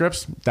original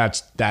scripts,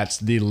 that's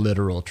the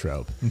literal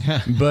trope.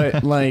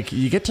 But like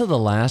you get to the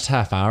last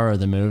half hour of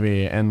the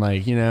movie, and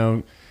like, you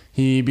know,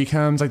 he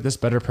becomes like this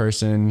better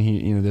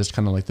person. There's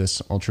kind of like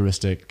this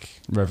altruistic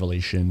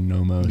revelation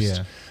almost.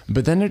 Yeah.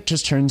 But then it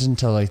just turns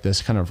into like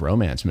this kind of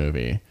romance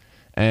movie.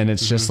 And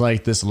it's just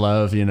like this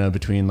love, you know,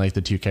 between like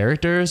the two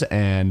characters,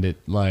 and it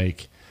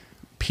like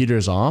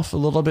peters off a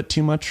little bit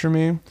too much for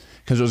me,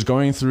 because it was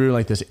going through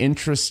like this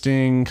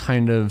interesting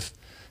kind of,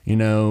 you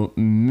know,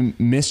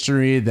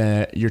 mystery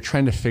that you're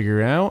trying to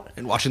figure out,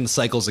 and watching the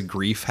cycles of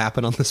grief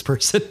happen on this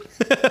person.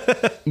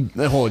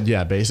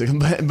 Basically,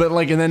 but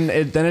like, and then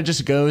it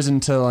just goes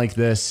into like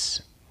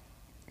this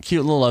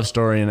cute little love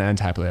story and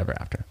ends happily ever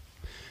after.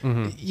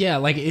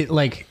 Yeah,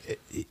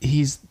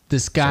 he's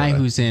this guy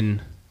who's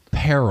in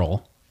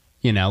peril,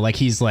 you know, like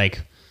he's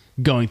like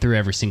going through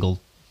every single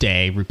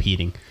day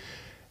repeating,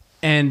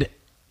 and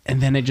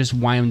then it just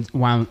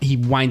he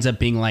winds up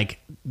being like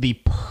the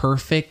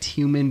perfect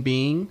human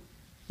being,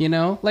 you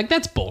know, like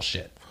that's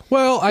bullshit.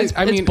 Well,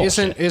 I mean,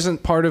 bullshit.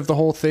 isn't part of the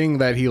whole thing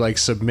that he like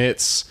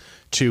submits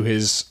to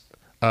his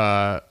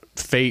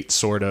fate,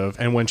 sort of.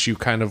 And once you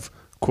kind of,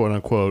 quote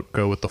unquote,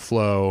 go with the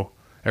flow,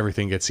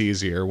 everything gets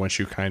easier. Once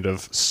you kind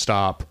of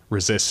stop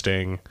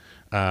resisting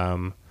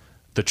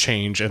the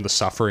change and the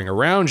suffering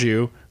around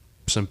you,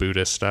 some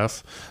Buddhist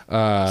stuff.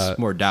 It's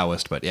more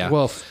Taoist, but yeah.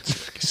 Well,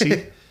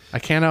 see, I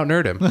can't out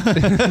nerd him.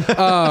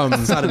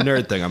 It's not a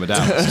nerd thing. I'm a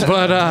Taoist.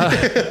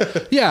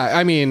 But yeah,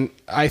 I mean,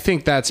 I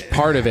think that's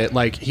part of it.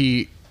 Like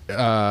he,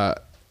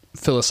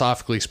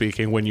 philosophically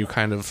speaking, when you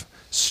kind of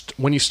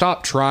when you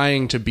stop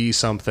trying to be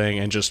something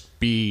and just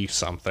be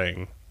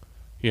something,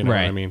 you know what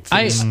I mean?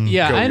 I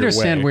go understand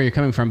your way. where you're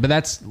coming from, but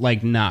that's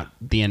like not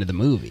the end of the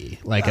movie,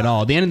 like at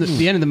all. The end of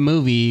the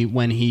movie,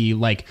 when he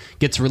like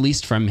gets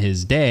released from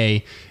his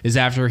day, is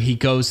after he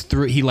goes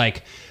through. He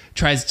like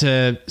tries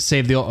to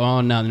save the. Oh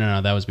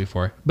no, that was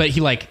before. But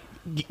he like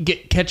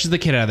catches the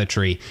kid out of the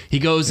tree. He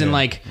goes and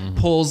like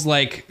pulls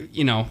like,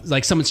 you know,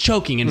 like someone's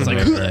choking and it's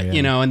like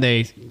you know, and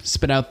they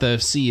spit out the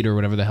seed or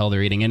whatever the hell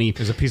they're eating, and he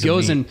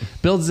goes and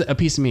builds a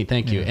piece of meat.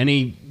 Thank you. And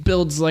he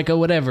builds like a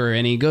whatever,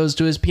 and he goes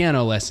to his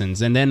piano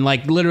lessons, and then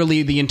like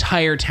literally the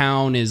entire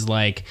town is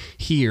like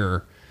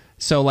here.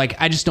 So like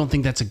I just don't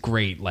think that's a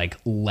great like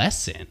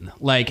lesson.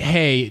 Like,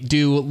 hey,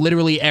 do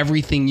literally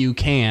everything you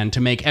can to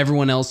make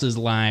everyone else's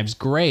lives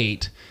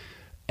great,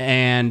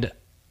 and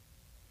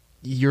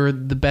you're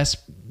the best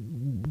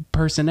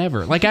person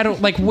ever. Like I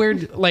don't like where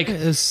like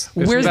where's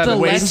the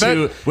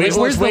lesson?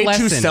 It's way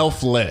too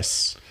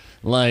selfless.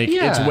 Like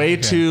it's way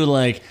too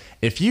like,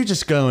 if you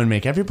just go and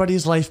make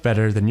everybody's life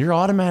better, then you're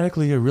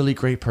automatically a really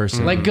great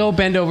person. Like go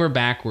bend over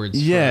backwards.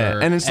 Yeah, for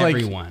and it's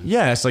everyone.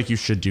 like it's like you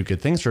should do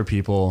good things for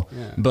people,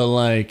 but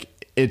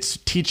like it's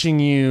teaching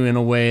you in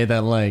a way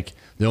that like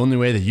the only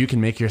way that you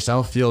can make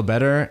yourself feel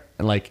better,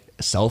 like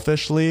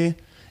selfishly,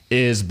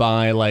 is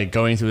by like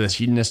going through this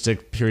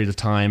hedonistic period of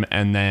time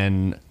and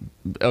then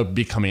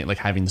becoming like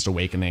having this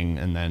awakening,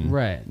 and then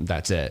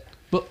that's it.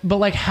 But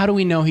like, how do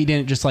we know he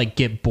didn't just like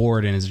get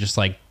bored and is just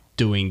like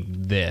doing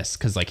this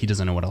because like he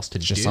doesn't know what else to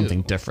do? Just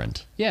something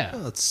different.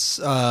 Yeah, it's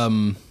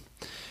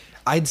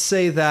I'd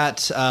say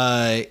that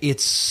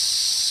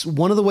it's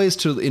one of the ways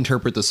to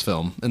interpret this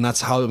film, and that's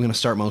how I'm going to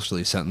start most of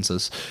these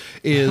sentences,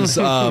 is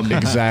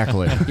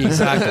exactly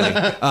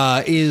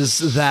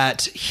is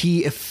that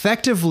he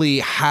effectively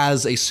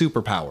has a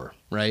superpower,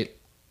 right?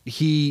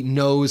 He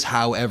knows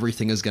how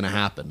everything is going to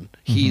happen.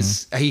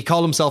 He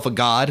called himself a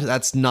god.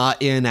 That's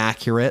not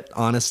inaccurate,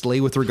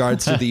 honestly, with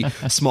regards to the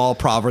small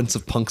province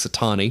of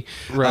Punxsutawney.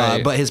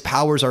 Right. But his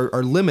powers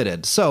are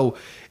limited. So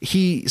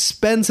he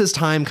spends his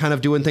time kind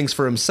of doing things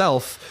for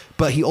himself,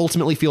 but he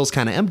ultimately feels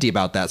kind of empty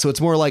about that. So it's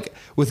more like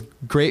with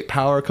great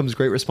power comes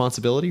great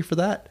responsibility for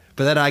that.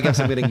 But then I guess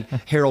I'm getting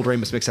Harold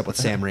Ramis mixed up with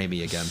Sam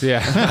Raimi again.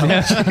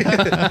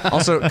 Yeah.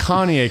 Also,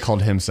 Kanye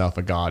called himself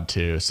a god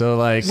too. So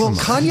like, well,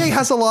 Kanye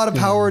has a lot of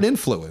power and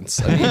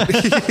influence. I mean,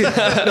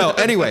 no.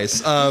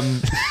 Anyways.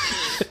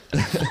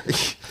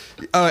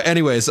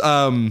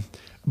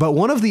 But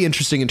one of the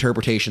interesting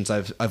interpretations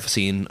I've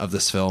seen of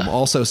this film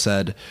also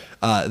said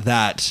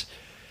that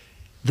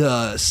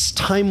the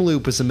time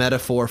loop is a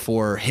metaphor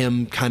for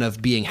him kind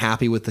of being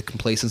happy with the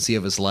complacency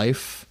of his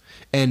life.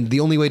 And the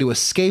only way to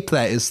escape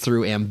that is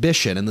through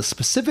ambition. And the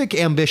specific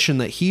ambition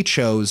that he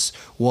chose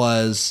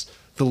was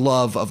the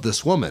love of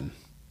this woman.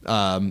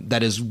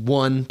 That is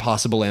one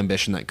possible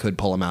ambition that could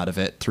pull him out of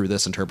it through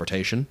this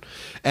interpretation.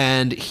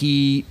 And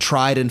he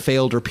tried and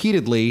failed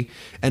repeatedly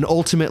and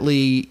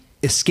ultimately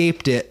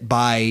escaped it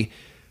by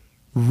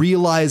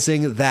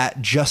realizing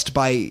that just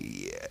by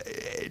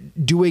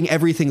doing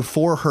everything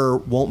for her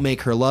won't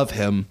make her love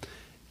him.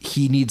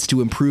 He needs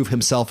to improve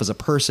himself as a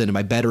person, and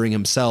by bettering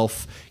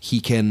himself, he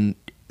can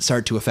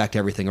start to affect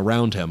everything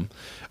around him.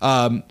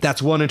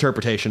 That's one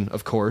interpretation,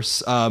 of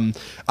course.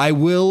 I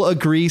will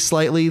agree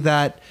slightly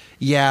that,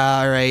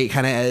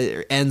 kind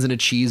of ends in a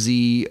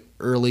cheesy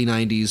early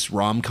 90s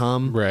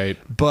rom-com. Right.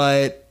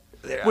 But...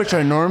 which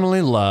I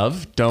normally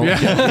love. Don't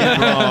get me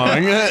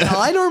wrong.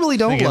 I normally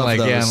don't love like,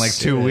 those. Yeah, in like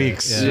 2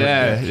 weeks.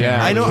 Yeah.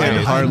 I know. I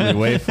hardly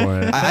wait for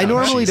it. I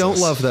normally don't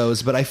love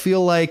those, but I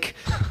feel like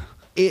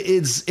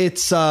it's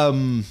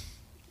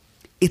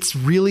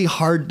really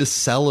hard to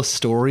sell a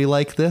story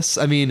like this.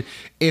 I mean,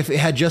 if it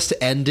had just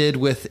ended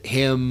with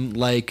him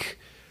like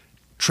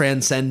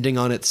transcending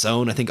on its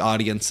own, I think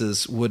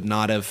audiences would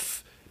not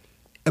have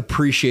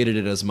appreciated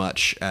it as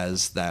much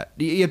as that.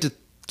 You have to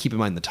keep in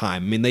mind the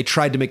time. I mean, they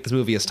tried to make this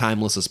movie as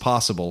timeless as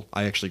possible.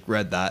 I actually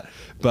read that,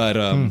 but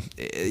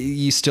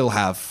you still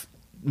have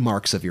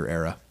marks of your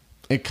era.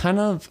 It kind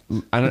of,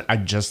 I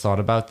just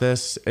thought about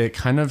this. It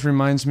kind of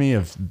reminds me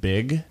of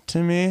Big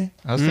to me.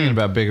 I was thinking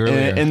about Big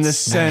earlier. In the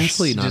sense,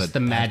 Actually, not just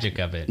the magic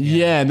of it.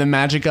 Yeah, the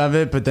magic of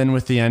it, but then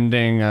with the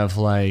ending of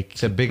like...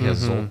 Except Big has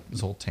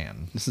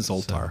Zoltan. This is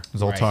Zoltar.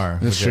 Zoltar.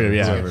 That's true,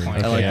 yeah.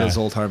 I like those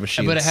Zoltar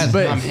machines. But it has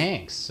Tom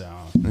Hanks, so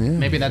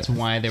maybe that's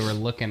why they were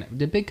looking.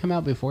 Did Big come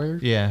out before?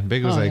 Yeah,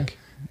 Big was like...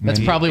 That's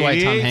probably why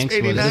Tom Hanks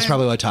was. That's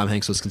probably why Tom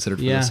Hanks was considered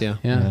for this,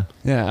 Yeah.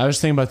 Yeah, I was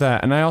thinking about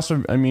that. And I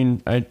also, I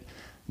mean,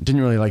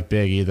 didn't really like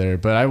Big either.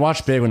 But I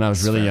watched Big when I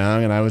was really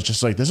young, and I was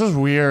just like, this is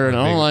weird.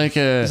 I don't like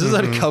it. This is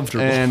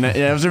uncomfortable. And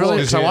it was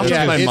really. So I watched it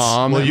with my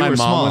mom. Well, and you my were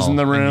mom small was in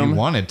the and room. you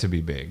wanted to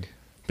be big.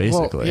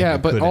 Basically, Well, yeah,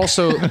 but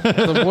also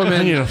the I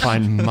woman. need to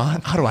find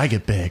how do I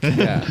get big?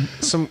 Yeah,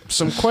 some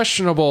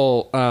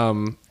questionable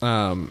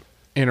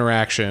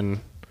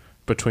interaction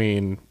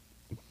between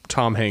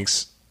Tom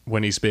Hanks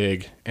when he's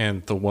big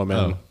and the woman.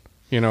 Oh.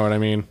 You know what I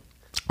mean?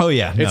 Oh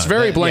yeah, It's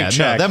very blank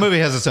check. that movie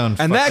has its own.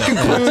 And that fucked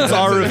up- concludes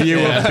our review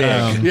of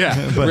Big.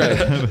 Yeah,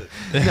 right.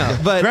 No,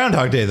 but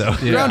Groundhog Day though.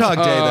 Groundhog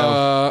Day,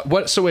 though.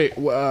 What? So wait.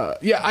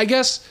 Yeah, I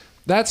guess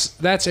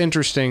that's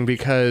interesting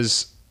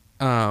because,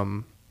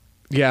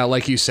 yeah,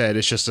 like you said,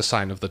 it's just a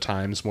sign of the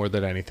times more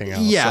than anything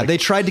else. Yeah, Like, they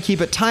tried to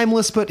keep it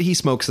timeless, but he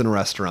smokes in a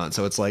restaurant,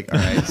 so it's like, all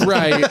right.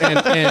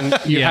 right, and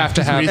you Yeah, have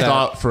to have We that.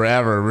 thought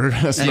forever we were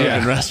going to smoke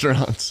Yeah. in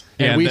restaurants.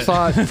 And Yeah, we that-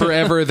 thought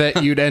forever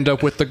that you'd end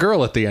up with the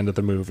girl at the end of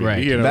the movie.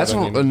 Right. You know That's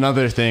what I mean?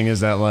 another thing is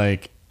that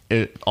like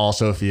it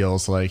also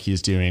feels like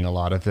he's doing a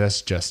lot of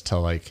this just to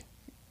like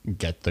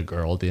get the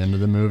girl at the end of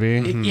the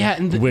movie. Yeah,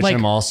 and Which like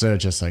I'm also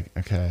just like,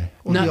 okay.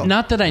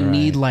 not that I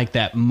need like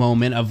that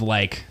moment of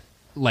like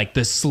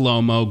the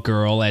slow-mo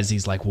girl as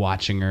he's like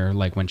watching her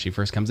like when she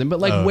first comes in, but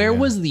like where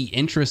was the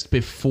interest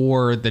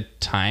before the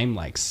time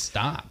like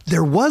stopped?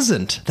 There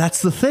wasn't.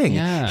 That's the thing.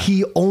 Yeah.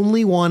 He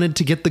only wanted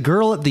to get the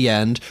girl at the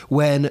end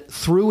when,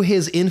 through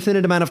his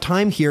infinite amount of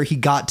time here, he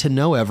got to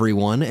know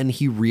everyone and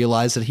he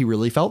realized that he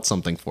really felt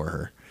something for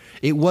her.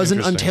 It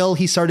wasn't until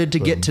he started to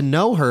get to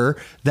know her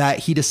that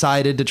he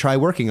decided to try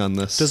working on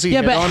this. Does he?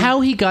 Yeah, hit but on-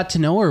 how he got to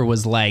know her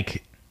was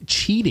like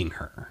cheating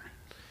her.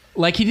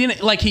 Like he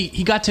didn't like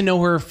he got to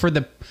know her for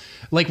the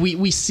like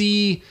we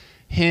see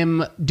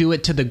him do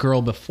it to the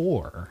girl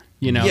before,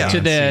 you know, Yeah. to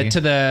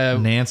the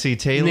Nancy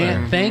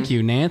Taylor. thank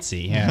you,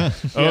 Nancy. Yeah.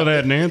 Oh,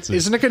 that Nancy.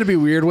 Isn't it going to be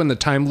weird when the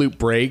time loop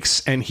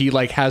breaks and he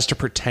like has to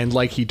pretend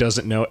like he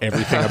doesn't know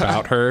everything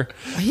about her?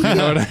 You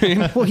know what I mean?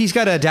 Well, he's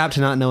got to adapt to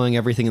not knowing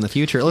everything in the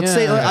future. Let's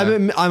say, Yeah. I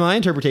mean, my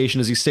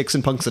interpretation is he sticks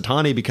in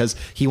Punxsutawney because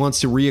he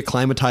wants to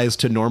reacclimatize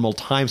to normal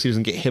time so he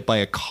doesn't get hit by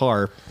a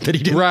car that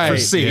he didn't Right.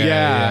 foresee.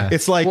 Yeah.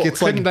 It's like Well,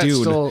 it's like couldn't that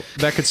Dune.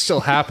 that could still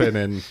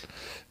happen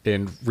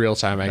in real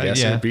time, I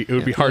guess. yeah. It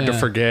would be hard to Yeah.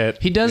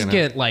 forget. He does you know?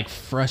 get like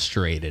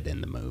frustrated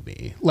in the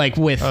movie, like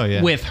with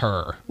with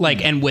her,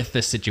 like and with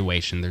the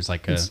situation. There's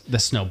like the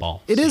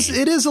snowball. It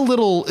is a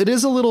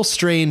little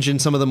strange in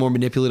some of the more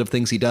manipulative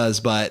things he does,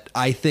 but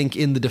I think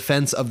in the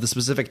defense of the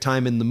specific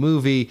time in the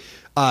movie,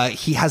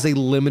 he has a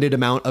limited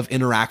amount of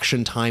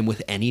interaction time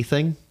with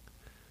anything.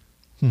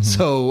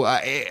 So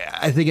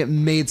I think it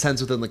made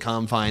sense within the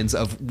confines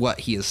of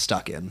what he is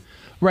stuck in.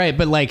 Right,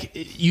 but like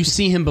you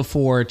see him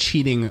before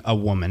cheating a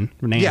woman,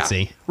 Nancy,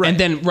 Yeah, right. and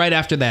then right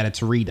after that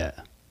it's Rita.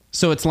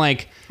 So it's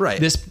like Right.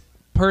 this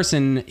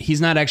person,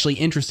 he's not actually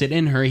interested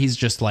in her. He's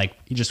just like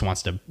he just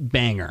wants to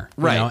bang her,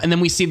 you Right. know? And then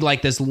we see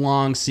like this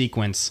long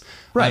sequence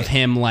Right. of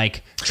him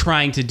like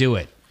trying to do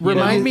it. you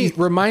know?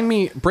 Remind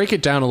me, break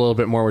it down a little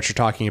bit more what you're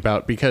talking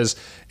about, because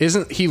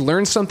isn't he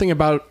learned something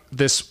about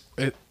this?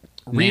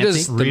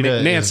 Rita's Nancy? Rita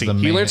is Nancy. the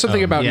He main- learned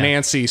something about yeah.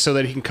 Nancy so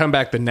that he can come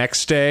back the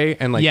next day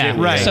and like Yeah, get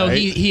with right. her, So right?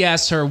 he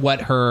asks her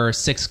what her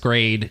 6th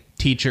grade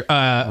teacher,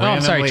 I'm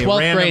sorry, 12th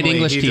grade Randomly,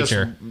 English he just-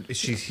 teacher.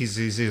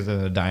 He's in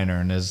the diner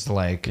and is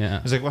like,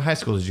 Yeah. he's like, what high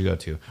school did you go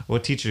to?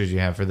 What teacher did you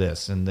have for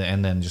this? And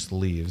then just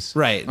leaves.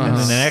 Right. And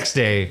then the next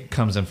day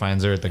comes and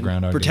finds her at the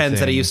Groundhog Day Pretends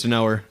that he thing. used to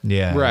know her.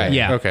 Yeah. right.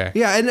 Yeah. Okay.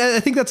 Yeah, and I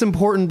think that's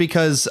important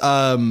because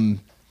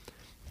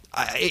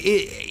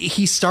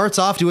he starts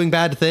off doing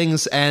bad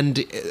things,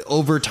 and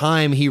over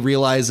time he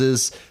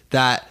realizes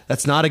that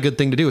that's not a good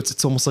thing to do.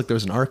 It's almost like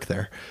there's an arc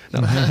there.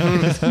 No.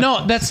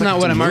 No, that's not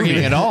what I'm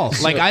arguing at all.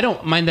 Like, I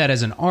don't mind that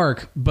as an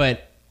arc,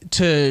 but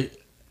to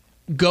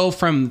go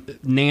from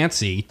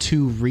Nancy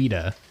to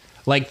Rita,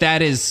 like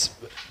that is,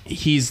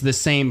 he's the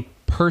same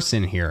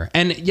person here.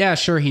 And yeah,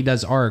 sure, he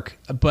does arc,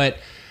 but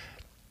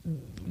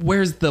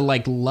where's the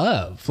like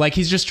love? Like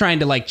he's just trying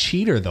to like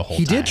cheat her the whole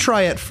He time. did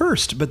try at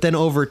first, but then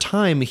over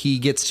time he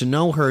gets to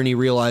know her and he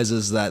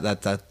realizes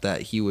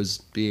that he was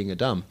being a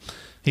dumb.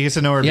 He gets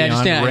to know her Yeah, I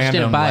just beyond didn't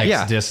random buy it.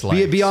 likes,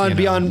 dislikes. beyond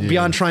you know?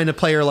 beyond trying to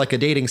play her like a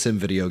dating sim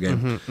video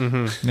game.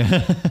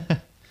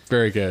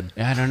 Very good.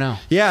 I don't know.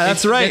 Yeah,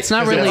 that's right. It's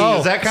not Is it- really.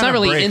 oh, that it's kinda not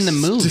really breaks. in the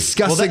movie.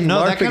 Discussing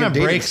that LARPing kind of and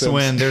dating breaks sims.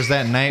 when there's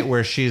that night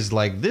where she's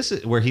like,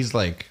 where he's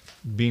like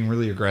being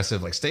really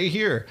aggressive, like stay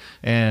here,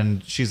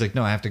 and she's like,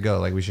 no, I have to go,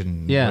 like we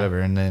shouldn't, Yeah.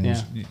 whatever. And then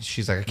Yeah.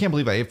 she's like, I can't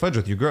believe I ate fudge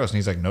with you, gross. And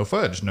he's like, no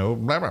fudge, no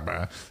blah blah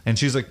blah. And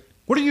she's like,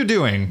 what are you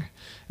doing?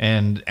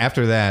 And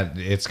after that,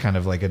 it's kind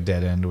of like a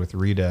dead end with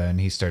Rita, and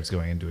he starts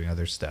going and doing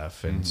other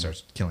stuff and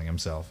starts killing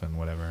himself and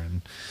whatever.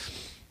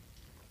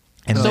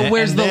 And So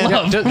where's the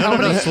love?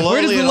 No, slowly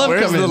Where does the love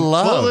it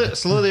all- come in?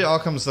 Slowly, it all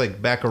comes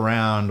like back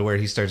around where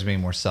he starts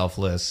being more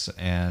selfless,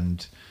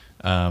 and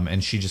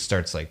she just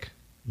starts like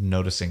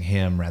noticing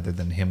him rather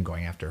than him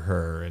going after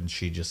her, and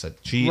she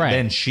Right.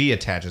 then she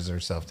attaches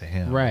herself to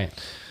him. Right.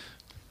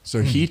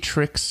 So he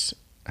tricks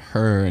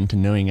her into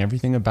knowing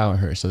everything about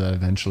her so that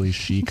eventually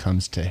she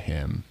comes to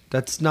him.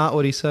 That's not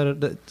what he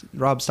said.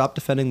 Rob, stop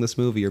defending this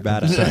movie. You're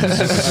bad at it.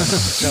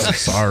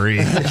 Sorry.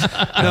 I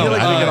feel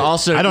like we could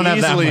also I don't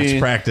have that easily- much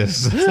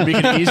practice. We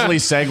can easily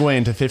segue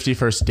into 50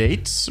 First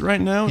Dates right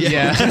now.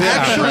 Yeah.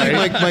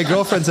 Actually, my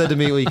girlfriend said to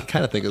me, well, you can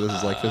kind of think of this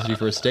as like 50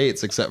 First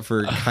Dates, except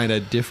for kind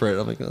of different.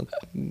 I'm like, oh,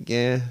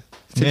 yeah.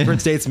 50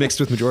 First Dates mixed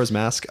with Majora's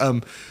Mask.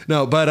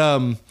 No, but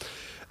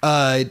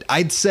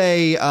I'd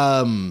say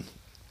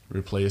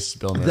Replace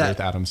Bill Murray That-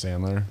 with Adam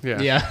Sandler.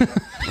 Yeah.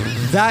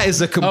 that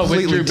is a with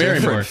completely Drew Barrymore.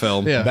 different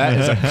film. Yeah.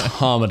 That is a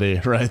comedy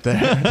right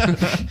there.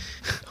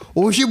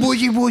 Where's is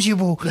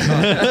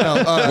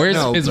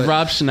but-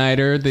 Rob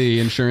Schneider, the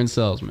insurance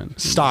salesman?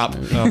 Stop.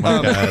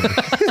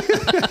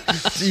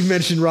 You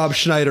mentioned Rob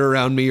Schneider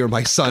around me or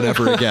my son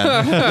ever again.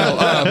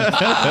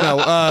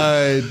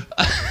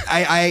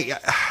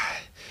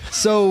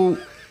 So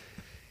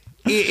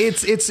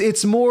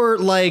it's more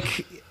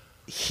like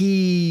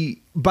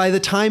by the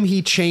time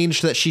he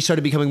changed that she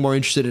started becoming more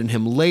interested in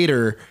him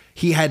later,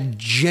 he had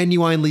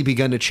genuinely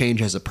begun to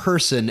change as a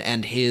person,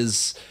 and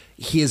his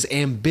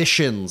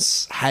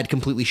ambitions had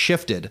completely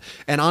shifted.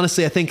 And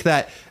honestly, I think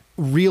that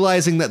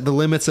realizing that the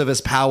limits of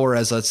his power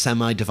as a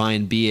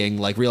semi-divine being,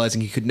 like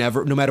realizing he could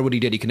never, no matter what he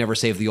did, he could never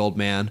save the old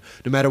man.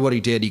 No matter what he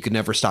did, he could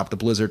never stop the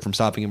blizzard from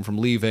stopping him from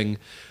leaving.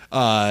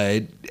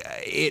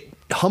 It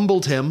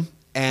humbled him,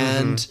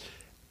 and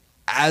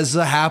as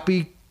a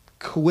happy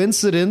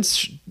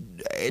coincidence,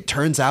 it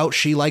turns out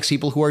she likes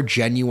people who are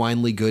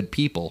genuinely good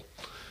people.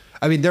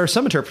 I mean, there are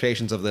some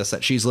interpretations of this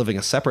that she's living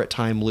a separate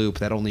time loop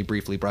that only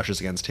briefly brushes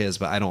against his,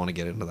 but I don't want to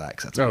get into that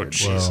because that's weird.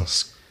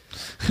 Jesus.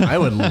 I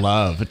would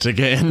love to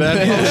get in that.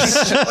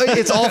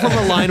 It's all from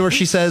a line where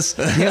she says,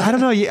 yeah, I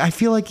don't know, I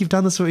feel like you've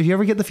done this. You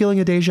ever get the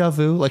feeling of deja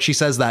vu? Like she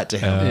says that to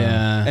him.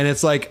 Yeah. And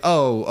it's like,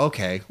 oh,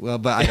 okay. Well,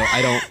 but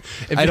I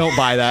don't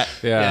buy that.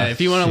 Yeah. If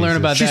you want to learn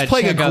about She's that,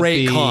 playing a check out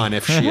great the- con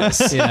if she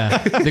is. Yeah.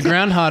 The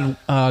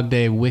Groundhog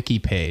Day wiki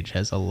page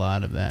has a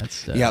lot of that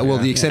stuff. Yeah, well,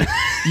 the extent,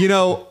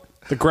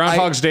 The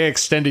Groundhog's Day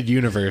extended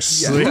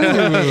universe.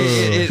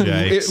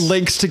 it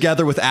links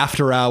together with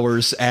After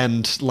Hours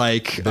and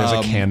like There's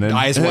a canon.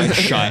 Eyes Wide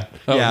Shut.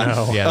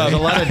 Yeah, there's a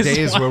lot of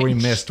days where we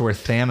missed where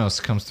Thanos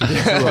comes through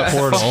a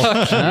portal.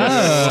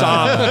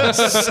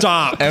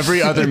 Stop.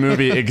 Every other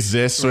movie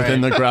exists within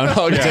the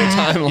Groundhog Day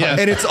timeline. Yeah.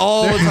 And it's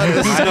all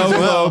the snow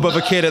globe of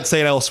a kid at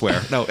St.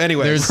 Elsewhere. No,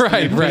 anyways. There's the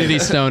Infinity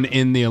Stone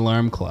in the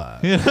alarm clock.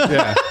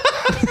 Yeah.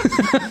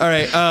 All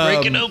right.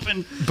 Break it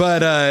open.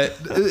 But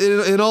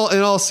in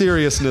all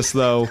seriousness,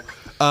 though,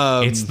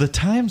 It's the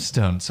time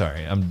stone.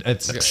 Sorry,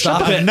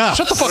 stop it. Enough.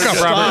 Shut the fuck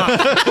up,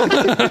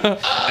 Robert.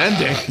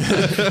 Ending.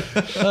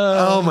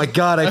 Oh my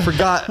god, I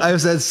forgot. I had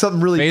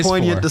something really Phase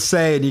poignant 4. to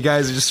say, and you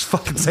guys are just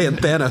fucking saying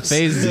Thanos.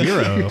 Phase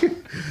 0.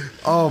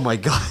 Oh my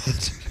god.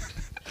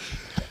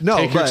 No,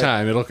 Take your but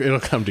time. It'll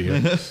come to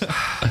you.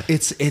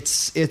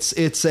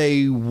 it's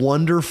a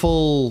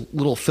wonderful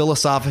little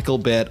philosophical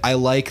bit. I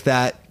like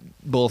that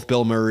both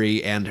Bill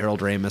Murray and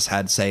Harold Ramis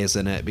had says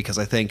in it, because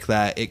I think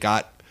that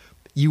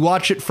you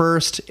watch it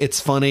first, it's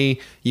funny.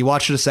 You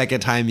watch it a second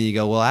time, and you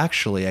go, well,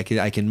 actually, I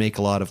can make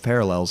a lot of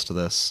parallels to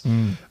this.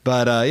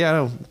 But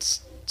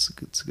it's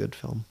a good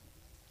film.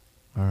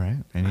 All right.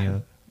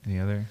 Any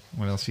other?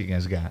 What else you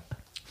guys got?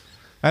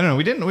 I don't know.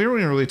 We didn't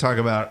really talk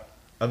about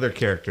other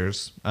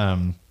characters.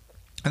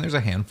 And there's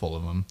a handful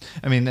of them.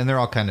 I mean, and they're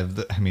all kind of,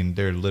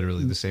 they're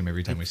literally the same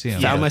every time we see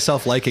them. Found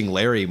myself liking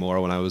Larry more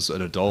when I was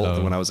an adult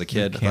than when I was a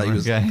kid. Camera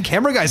guy's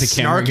camera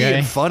snarky guy.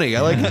 and funny.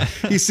 I like.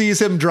 He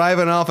sees him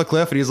driving off a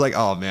cliff, and he's like,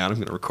 "Oh man, I'm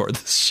going to record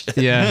this shit."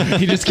 Yeah.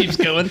 He just keeps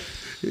going.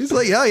 He's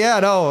like, "Oh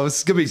yeah, no,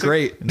 it's going to be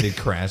great." And they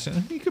crash.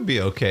 And he could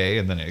be okay,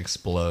 and then it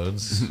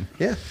explodes.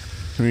 Yeah.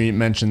 We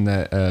mentioned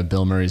that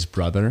Bill Murray's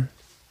brother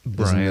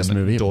is in this Brian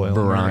movie. Doyle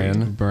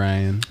Brian.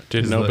 Brian.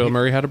 Didn't know Bill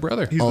Murray had a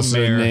brother. He's Also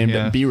the mayor, named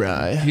yeah.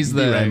 B-Ry. He's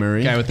the B-Ry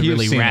Murray. guy with the You've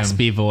really seen him.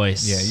 raspy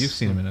voice. Yeah, you've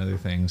seen him in other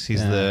things.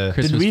 He's Yeah. the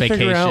Christmas Did we Vacation.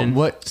 figure out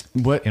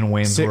what in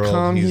Wayne's sitcom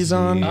World. he's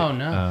on? the, Oh,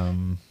 no.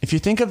 If you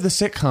think of the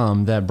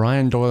sitcom that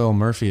Brian Doyle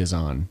Murphy is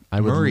on,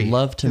 I would Murray.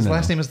 love to His know.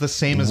 last name is the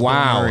same as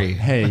Wow. Bill Murray.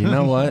 Hey, you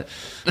know what?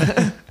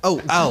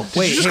 Oh,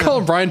 wait. Did you just call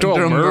him Brian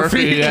Doyle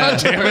Murphy? yeah. God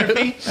damn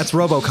it. That's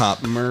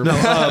RoboCop. No,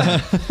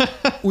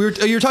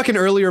 you were talking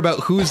earlier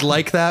about who's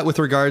like that with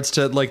regards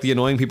to like the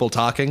annoying people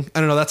talking. I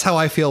don't know. That's how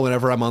I feel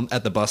whenever I'm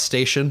at the bus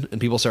station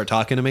and people start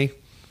talking to me,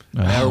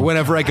 or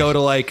whenever I go to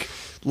like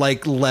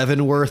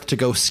Leavenworth to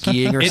go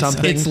skiing or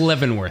something. It's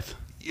Leavenworth.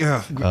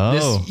 Yeah. Oh.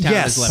 This town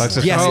Yes. is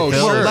Leavenworth. Yes. Oh,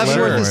 Well, sure,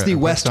 Leavenworth sure. is the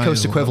West Punxsutawney Coast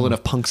is equivalent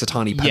of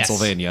Punxsutawney, Yes.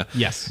 Pennsylvania.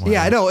 Yes.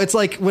 Yeah, I know. It's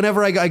like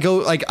whenever I go,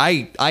 like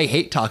I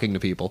hate talking to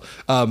people.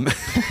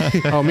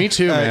 Oh, me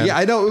too, man. Yeah,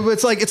 I know.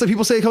 It's like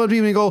people say, come up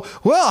to me and go,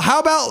 "Well,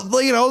 how about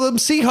them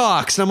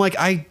Seahawks?" And I'm like,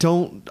 I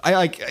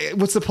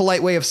what's the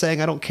polite way of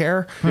saying I don't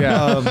care?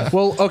 Yeah.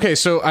 Well, okay,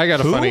 so I got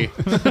a funny.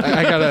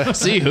 I got a.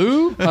 See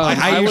who?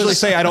 I usually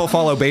say I don't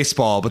follow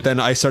baseball, but then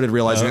I started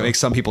realizing it makes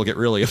some people get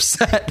really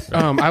upset.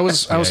 I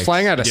was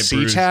flying out of Get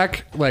bruised.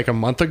 SeaTac like a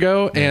month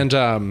ago, and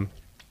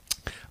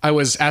I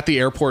was at the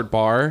airport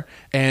bar,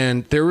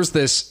 and there was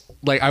this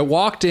like I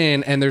walked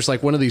in and there's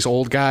like one of these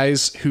old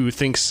guys who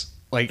thinks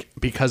like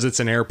because it's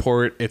an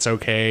airport, it's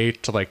okay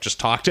to like just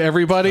talk to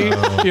everybody.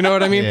 You know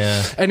what I mean?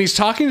 Yeah. And he's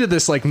talking to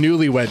this like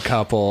newlywed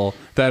couple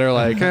that are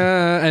like,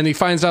 and he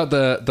finds out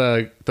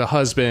the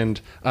husband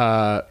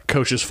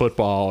coaches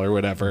football or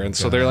whatever, and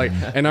so they're like,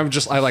 and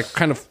I like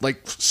kind of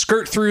like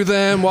skirt through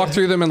them, walk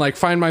through them, and like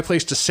find my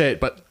place to sit,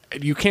 but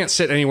you can't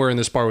sit anywhere in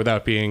this bar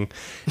without being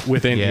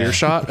within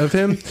earshot of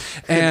him.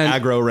 And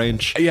aggro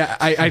range. Yeah,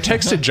 I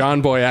texted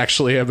John Boy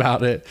actually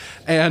about it,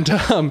 and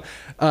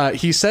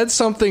he said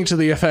something to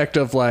the effect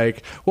of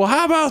like, well,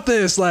 how about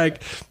this?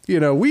 Like, you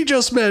know, we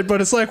just met, but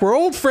it's like we're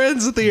old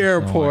friends at the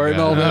airport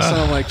and all this. And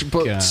I'm like,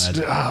 but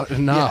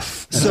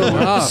enough.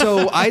 Yeah.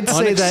 So I'd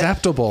say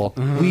unacceptable.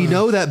 That we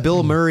know that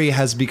Bill Murray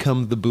has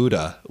become the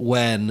Buddha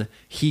when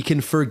he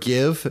can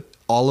forgive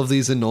all of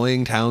these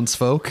annoying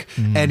townsfolk,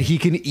 and he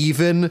can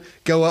even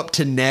go up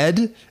to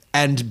Ned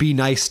and be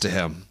nice to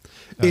him.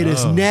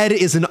 Ned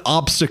is an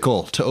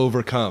obstacle to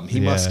overcome. He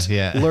must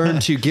learn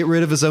to get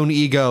rid of his own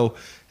ego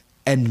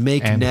and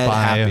make Ned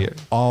happier.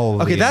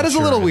 That is a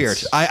little weird.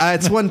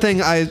 It's one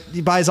thing. He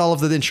buys all of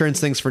the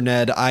insurance things for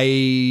Ned.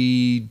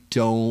 I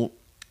don't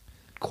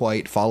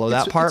quite follow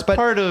that part, it's but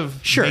part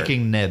of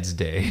making Ned's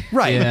day.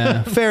 Right.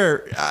 Yeah.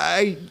 Fair.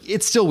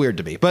 It's still weird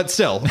to me, but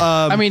still.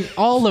 I mean,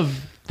 all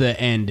of the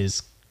end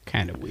is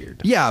kind of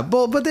weird. Yeah,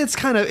 but it's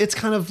kind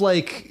of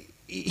like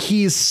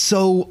he's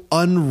so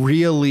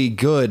unreally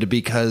good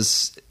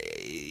because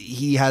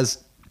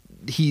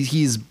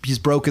he's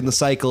broken the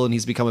cycle and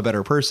he's become a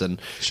better person.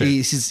 Sure.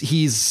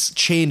 He's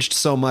changed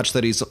so much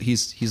that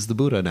he's the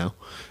Buddha now,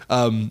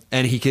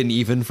 and he can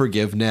even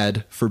forgive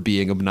Ned for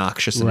being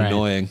obnoxious and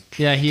annoying.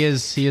 Yeah, he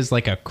is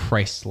like a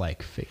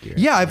Christ-like figure.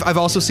 Yeah, I've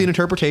also seen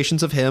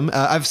interpretations of him.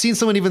 I've seen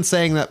someone even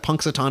saying that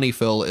Punxsutawney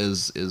Phil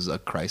is a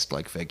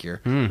Christ-like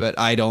figure, but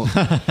I don't.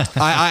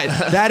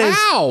 That is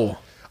how.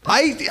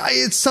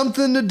 It's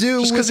something to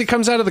do just because he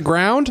comes out of the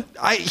ground.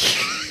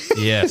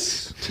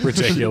 Yes.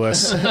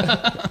 Ridiculous.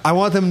 I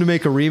want them to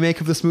make a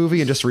remake of this movie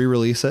and just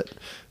re-release it.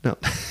 No.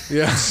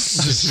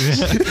 Yes.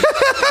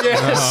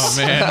 Oh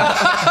man.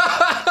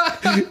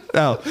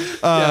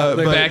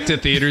 Back to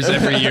theaters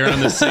every year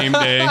on the same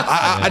day.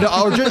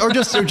 Or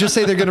just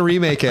say they're going to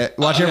remake it.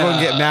 Watch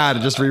everyone get mad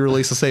and just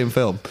re-release the same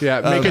film.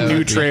 Yeah, make a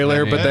new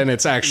trailer, but then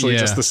it's actually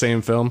just the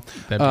same film.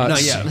 But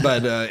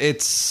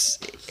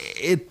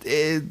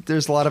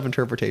there's a lot of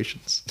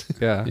interpretations.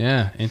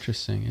 Yeah.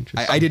 Interesting.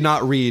 I did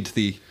not read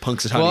the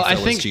Punxsutawney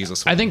Phil as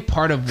Jesus. I think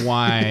part of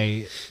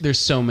why there's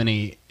so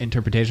many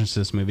interpretations to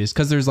this movie is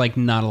because there's like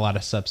not a lot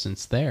of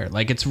substance there.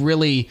 Like it's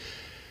really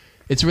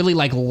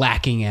like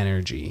lacking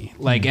energy,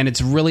 like, and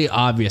it's really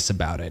obvious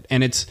about it.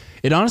 And it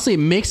honestly, it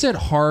makes it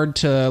hard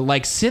to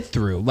like sit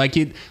through. Like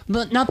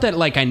not that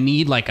like I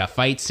need like a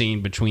fight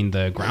scene between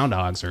the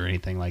groundhogs or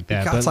anything like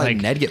that. But like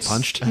Ned get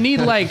punched.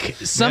 Need like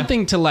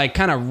something to like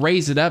kind of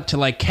raise it up to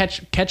like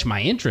catch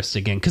my interest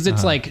again. Cause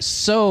it's like,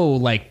 so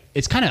like,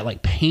 it's kind of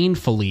like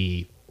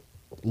painfully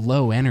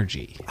low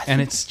energy,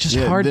 and it's just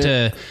hard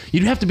to.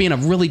 You'd have to be in a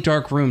really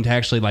dark room to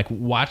actually like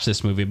watch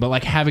this movie, but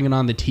like having it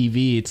on the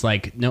TV, it's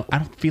like, no, I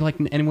don't feel like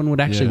anyone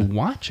would actually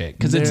watch it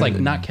because it's like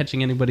not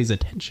catching anybody's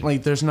attention.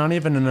 Like there's not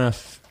even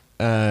enough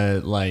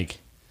there's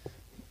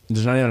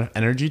not enough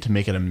energy to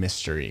make it a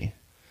mystery.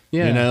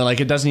 Yeah, you know,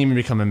 like it doesn't even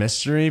become a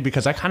mystery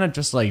because I kind of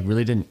just like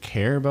really didn't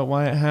care about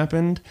why it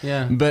happened.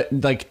 Yeah, but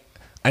like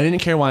I didn't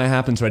care why it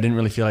happened, so I didn't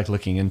really feel like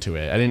looking into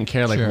it. I didn't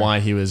care like why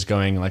he was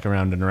going like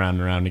around and around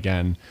and around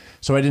again.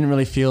 So I didn't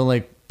really feel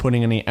like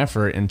putting any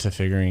effort into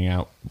figuring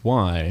out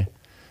why.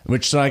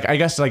 Which, so like, I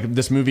guess like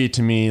this movie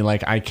to me,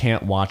 like I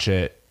can't watch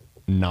it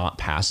not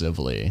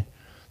passively.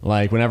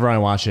 Like whenever I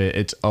watch it,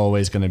 it's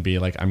always going to be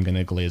like I'm going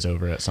to glaze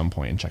over at some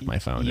point and check my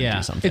phone and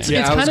do something. It's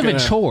kind of a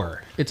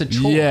chore. It's a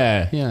chore.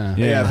 Yeah.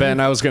 Ben,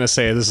 I was going to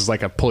say this is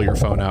like a pull your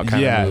phone out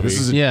kind of movie.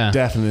 This is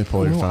definitely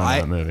pull your phone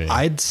out movie.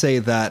 I'd say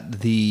that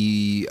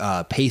the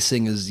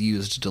pacing is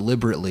used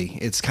deliberately.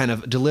 It's kind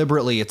of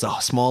deliberately. It's a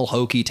small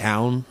hokey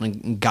town.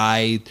 Like,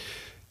 Guy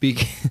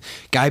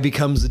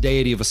becomes the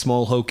deity of a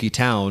small hokey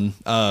town.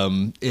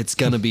 It's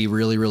gonna be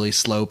really, really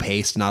slow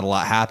paced. Not a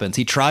lot happens.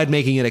 He tried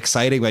making it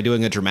exciting by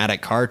doing a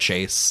dramatic car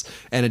chase,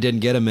 and it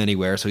didn't get him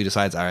anywhere. So he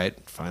decides, all right,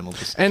 fine, we'll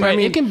just. And I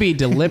mean, it can be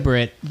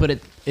deliberate, but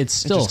it's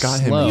still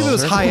slow. Even if it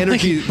was high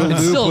energy, the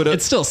loop would have.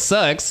 It still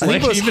sucks. I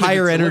think if it was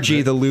higher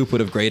energy, the loop would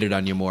have graded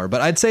on you more.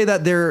 But I'd say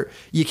that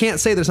you can't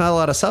say there's not a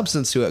lot of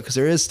substance to it because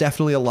there is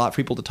definitely a lot for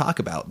people to talk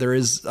about. There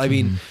is. I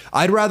mean,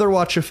 I'd rather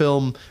watch a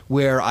film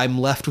where I'm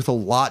left with a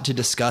lot to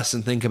discuss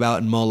and think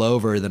about and mull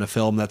over than a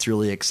film that's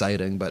really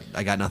exciting, but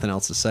I got nothing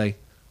else to say.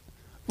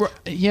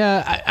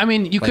 Yeah, I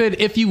mean, you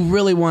could if you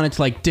really wanted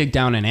to like dig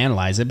down and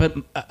analyze it, but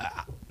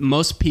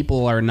most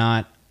people are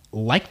not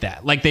like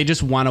that. Like they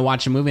just want to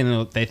watch a movie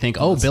and they think,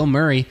 "Oh, Bill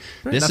Murray,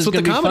 this is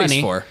going to be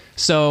funny." For.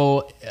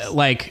 So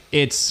like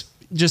it's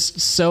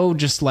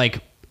just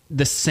like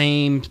the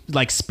same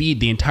like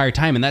speed the entire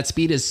time, and that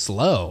speed is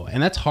slow,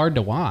 and that's hard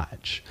to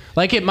watch.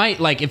 Like it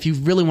might like if you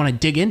really want to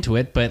dig into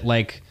it, but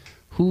like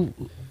who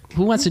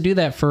who wants to do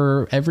that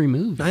for every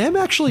movie? I am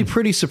actually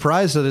pretty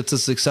surprised that it's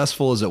as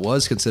successful as it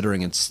was,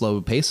 considering its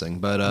slow pacing.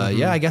 But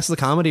yeah, I guess the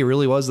comedy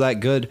really was that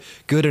good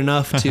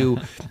enough to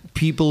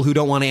people who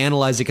don't want to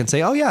analyze it can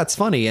say, "Oh yeah, it's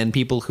funny," and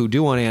people who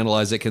do want to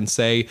analyze it can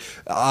say,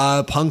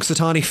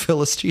 "Punxsutawney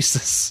Phyllis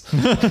Jesus."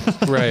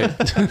 Right.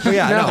 But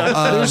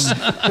yeah,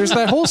 There's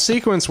that whole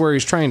sequence where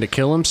he's trying to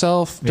kill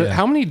himself.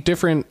 How many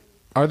different...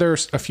 Are there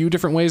a few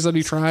different ways that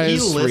he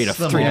tries? Three to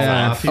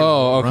five.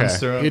 Oh,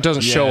 okay. It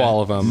doesn't show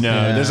all of them.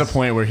 No, there's a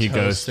point where he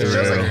goes It through.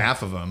 shows like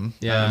half of them.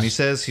 Yeah. He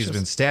says he's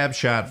been stabbed,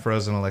 shot,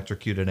 frozen,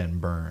 electrocuted, and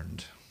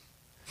burned.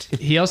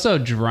 He also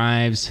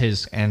drives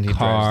his And he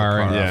car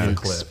drives the car and off it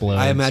the cliff.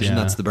 explodes. I imagine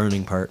yeah. that's the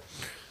burning part.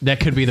 That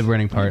could be the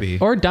burning part. Maybe.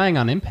 Or dying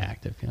on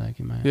impact, I feel like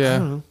you might.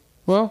 Yeah.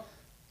 Well,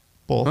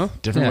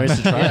 Both. Different ways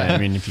to try it. I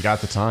mean, if you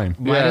got the time.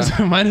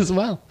 Might as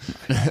well.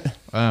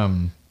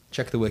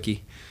 Check the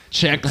wiki.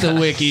 Check the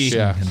wiki.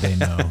 yeah. And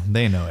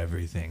they know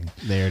everything.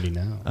 They already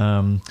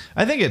know.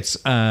 I think it's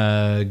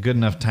good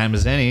enough time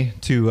as any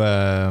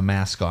to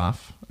mask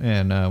off,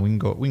 and we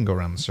can go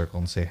around the circle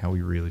and say how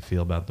we really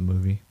feel about the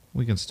movie.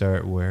 We can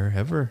start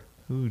wherever.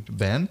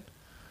 Ben?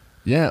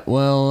 Yeah,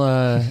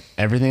 well,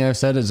 everything I've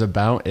said is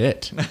about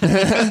it.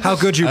 How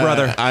good you,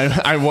 brother?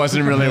 I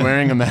wasn't really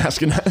wearing a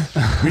mask.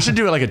 We should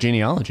do it like a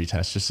genealogy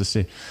test just to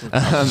see.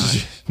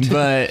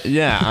 But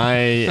yeah,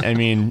 I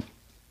mean,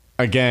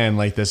 again,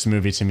 like this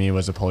movie to me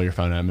was a pull your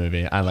phone out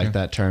movie. I like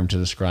that term to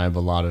describe a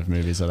lot of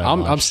movies that I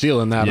watched. I'm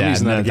stealing that. Yeah, I'm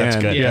using that again.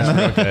 that's good. Yeah.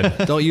 That's real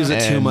good. Don't use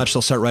it too And- much.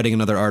 They'll start writing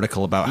another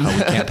article about how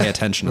we can't pay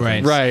attention to Right.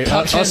 things. Right.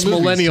 Top 10 Us movies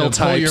millennial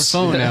to pull your types.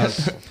 phone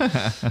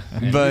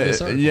out.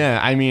 But yeah,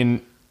 I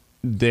mean,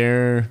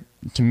 to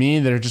me,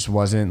 there just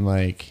wasn't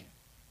like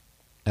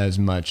as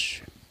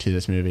much to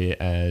this movie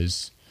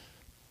as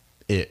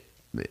it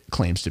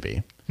claims to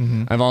be.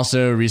 I've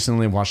also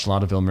recently watched a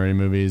lot of Bill Murray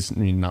movies. I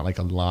mean, not like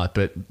a lot,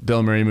 but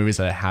Bill Murray movies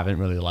that I haven't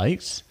really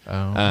liked.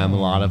 A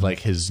lot of like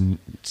his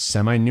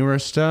semi-newer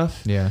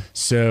stuff. Yeah.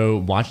 So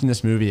watching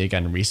this movie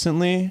again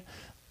recently,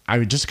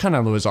 I just kind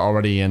of was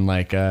already in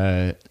like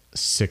a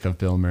sick of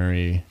Bill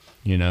Murray,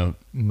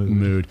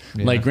 mood.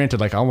 Yeah. Like,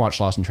 granted, like I'll watch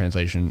Lost in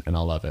Translation and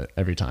I'll love it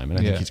every time, and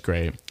I think Yeah. he's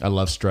great. I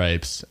love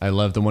Stripes. I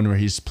love the one where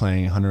he's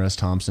playing Hunter S.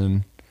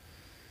 Thompson.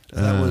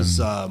 That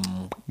was.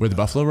 Where the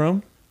Buffalo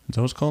Roam? Is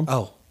that what it's called?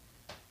 Oh,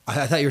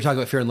 I thought you were talking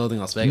about Fear and Loathing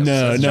in Las Vegas.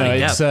 No, That's no, Johnny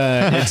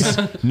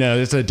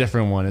Depp. it's a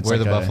different one. It's Where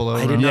like the a, Buffalo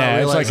I did Roam? not Yeah, it's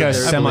realize like that a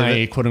there-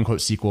 semi quote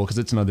unquote sequel because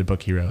it's another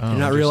book he wrote. I did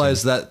not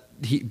realize that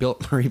Bill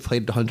Murray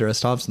played Hunter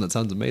S. Thompson. That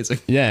sounds amazing.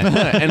 Yeah,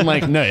 and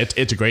like no,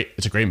 it's a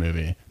great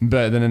movie.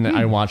 But then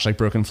I watched like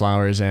Broken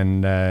Flowers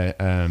and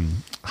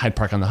Hyde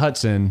Park on the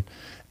Hudson,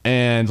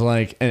 and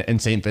like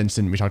and St.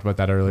 Vincent. We talked about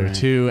that earlier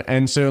too.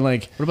 And so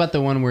like What about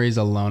the one where he's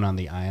alone on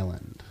the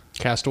island?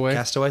 Castaway.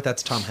 Castaway.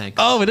 That's Tom Hanks.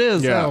 Oh, it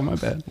is. Yeah. Oh, my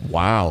bad.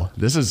 wow,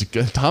 this is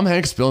good. Tom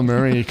Hanks Bill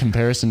Murray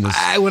comparison is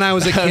When I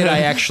was a kid, I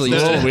actually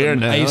It's a little weird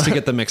now. I used to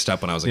get them mixed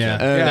up when I was a Yeah.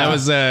 kid. That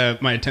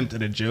was my attempt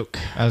at a joke.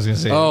 I was going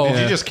to say, Oh.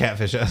 did you just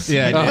catfish us?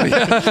 Yeah, I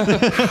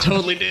did.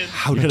 Totally did.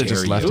 How you could have dare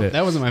just you? left it.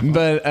 That wasn't my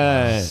fault.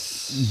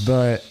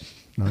 But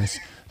nice.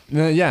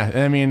 Yeah,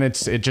 I mean it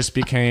just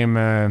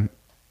became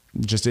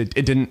just it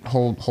didn't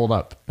hold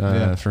up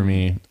for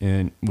me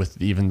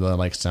with even the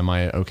like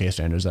semi okay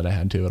standards that I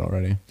had to it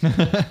already.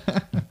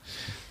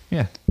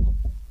 Yeah.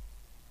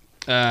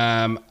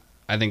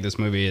 I think this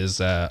movie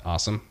is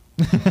awesome.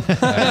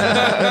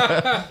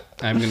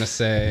 I'm gonna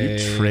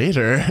say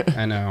Traitor.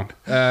 I know.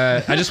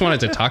 I just wanted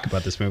to talk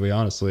about this movie,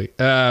 honestly.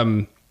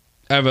 I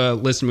have a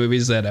list of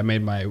movies that I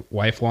made my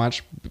wife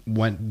watch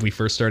when we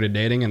first started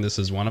dating, and this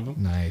is one of them.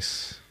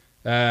 Nice.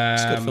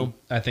 a good film.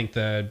 I think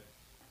the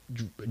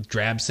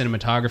drab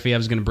cinematography, I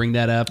was going to bring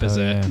that up as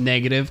a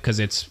negative because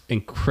it's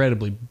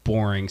incredibly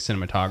boring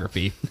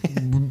cinematography,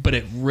 but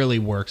it really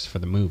works for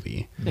the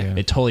movie. Yeah.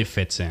 It totally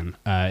fits in,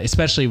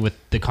 especially with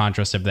the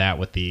contrast of that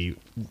with the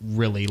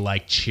really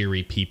like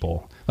cheery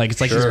people. Like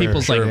it's like these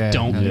people's like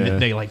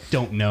they like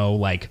don't know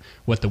like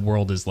what the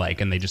world is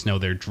like, and they just know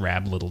their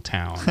drab little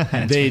town.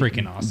 And it's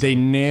freaking awesome. They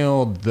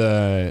nailed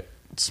the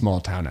small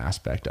town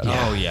aspect of it.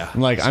 Oh, yeah.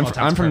 Like I'm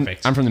town's from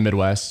perfect. I'm from the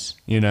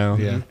Midwest,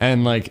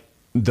 and like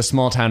the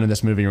small town in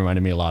this movie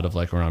reminded me a lot of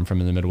like where I'm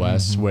from in the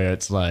Midwest, where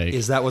it's like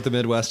Is that what the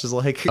Midwest is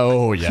like?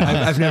 oh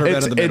yeah, I've never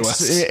been to the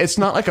Midwest. It's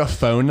not like a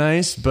faux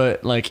nice,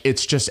 but like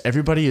it's just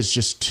everybody is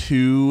just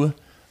too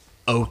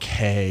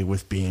okay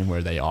with being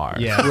where they are.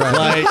 Yeah.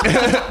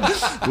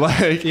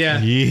 like yeah.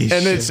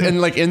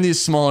 and like in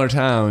these smaller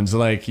towns,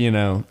 like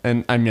and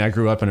I mean I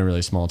grew up in a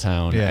really small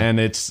town, Yeah. and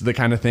it's the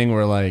kind of thing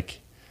where like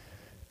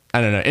I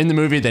don't know. In the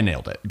movie, they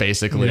nailed it.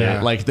 Basically,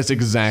 Yeah. like that's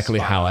exactly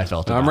how I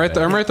felt. I'm about right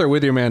there. it. I'm right there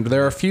with you, man.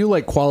 There are a few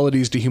like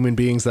qualities to human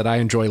beings that I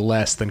enjoy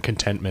less than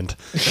contentment.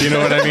 You know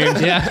what I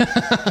mean?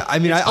 Yeah. I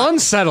mean,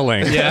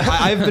 Unsettling. Yeah.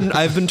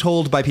 I've been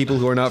told by people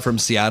who are not from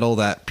Seattle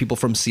that people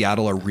from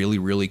Seattle are really,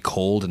 really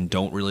cold and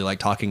don't really like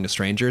talking to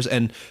strangers.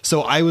 And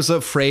so I was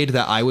afraid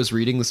that I was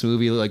reading this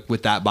movie like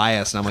with that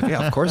bias, and I'm like,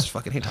 yeah, of course,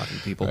 fucking hate talking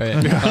to people.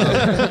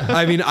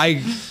 I mean,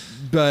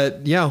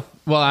 but yeah,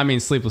 Well, I mean,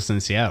 Sleepless in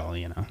Seattle,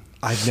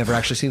 I've never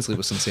actually seen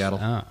Sleepless in Seattle.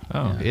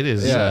 It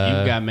is. You've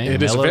got me.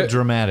 It is a bit-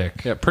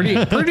 melodramatic. Yeah, pretty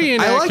I like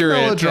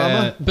inaccurate.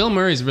 melodrama. Bill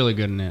Murray's really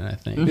good in it, I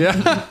think.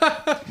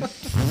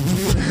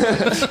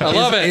 I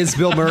love it. Is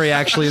Bill Murray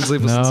actually in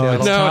Sleepless in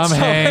Seattle? No, Tom it's Tom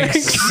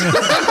Hanks.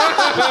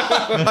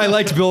 I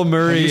liked Bill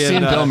Murray Have you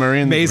in seen Bill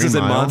Murray in The Mazes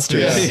Green and Mile?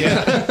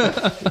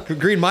 Monsters.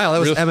 Green Mile. That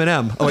was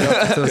Eminem. Oh, wait,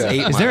 that was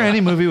 8 Is there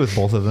any movie with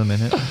both of them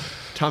in it?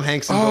 Tom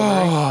Hanks and Bill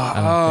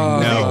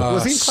Murray? No.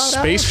 Was he in Cloud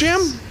Space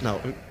Jam? No.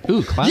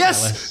 Ooh, Cloud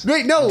Yes. Atlas.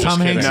 Wait, no. Tom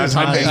Hanks No, is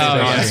Tom not Hanks in is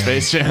it. not in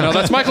Space Jam. No,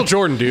 that's Michael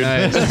Jordan, dude.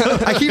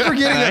 I keep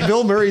forgetting that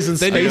Bill Murray's in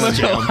Space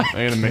Jam. I got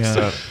it mixed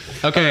up.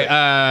 Okay,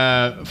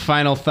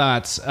 final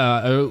thoughts.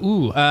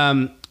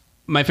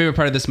 My favorite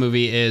part of this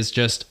movie is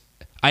just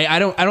I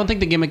don't think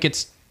the gimmick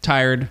gets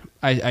tired.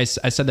 I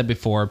said that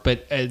before,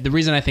 but the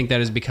reason I think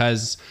that is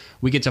because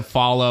we get to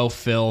follow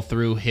Phil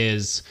through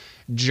his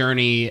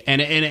journey,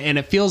 and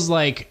it feels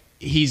like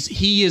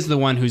he is the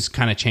one who's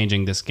kind of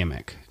changing this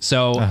gimmick.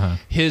 So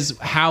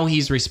how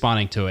he's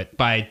responding to it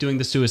by doing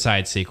the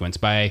suicide sequence,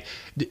 by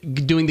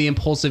doing the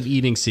impulsive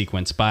eating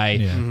sequence, by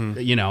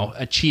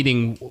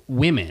cheating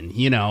women,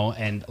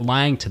 and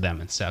lying to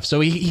them and stuff. So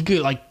he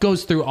like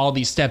goes through all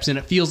these steps, and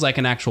it feels like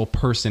an actual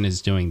person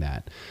is doing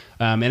that.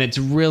 And it's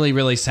really,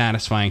 really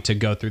satisfying to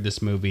go through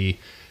this movie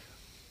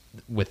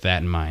with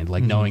that in mind,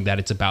 like knowing that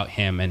it's about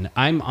him. And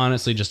I'm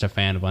honestly just a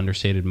fan of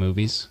understated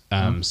movies.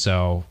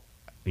 So,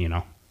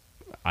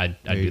 I'd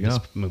do this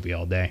movie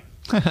all day.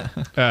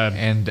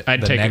 And I'd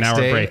the take an next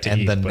hour day, break to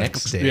and eat, the but-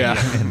 next day,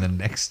 Yeah. and the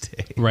next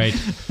day. Right.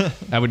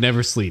 I would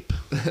never sleep.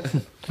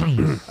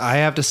 I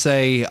have to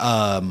say,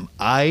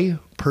 I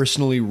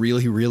personally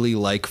really, really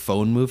like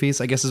phone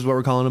movies, I guess is what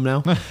we're calling them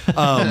now.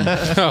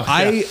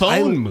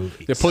 Phone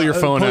movie. Yeah, pull your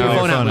phone pull your out.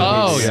 phone out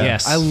Oh, movies.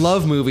 yes. I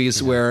love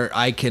movies where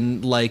I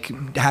can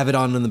like have it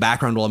on in the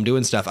background while I'm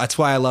doing stuff. That's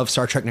why I love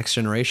Star Trek Next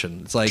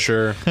Generation. It's like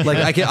Sure.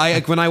 like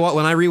when I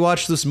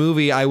rewatched this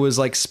movie, I was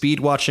like speed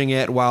watching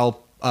it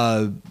while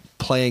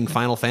playing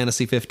Final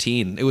Fantasy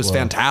 15. It was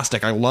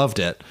fantastic. I loved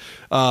it.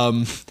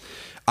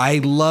 I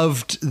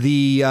loved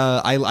the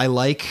I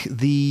like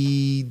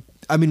the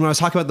I mean, when I was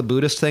talking about the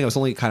Buddhist thing, I was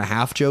only kind of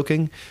half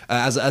joking.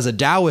 As a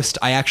Taoist,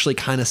 I actually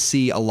kind of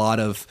see a lot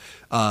of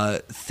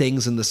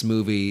things in this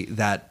movie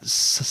that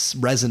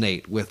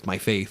resonate with my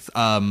faith.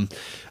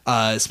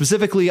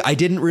 Specifically, I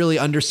didn't really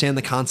understand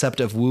the concept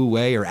of Wu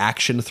Wei or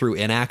action through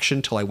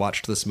inaction till I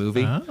watched this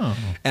movie. Oh.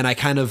 And I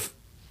kind of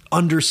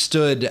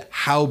understood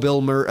how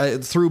Bill Murray,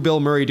 through Bill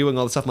Murray doing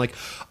all this stuff. I'm like,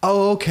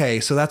 oh, okay,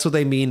 so that's what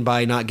they mean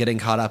by not getting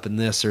caught up in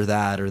this or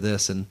that or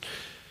this. And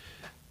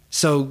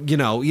so, you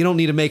don't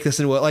need to make this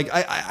into like,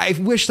 I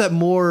wish that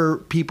more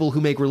people who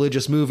make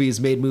religious movies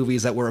made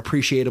movies that were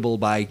appreciable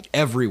by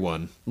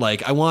everyone.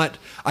 Like, I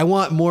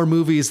want more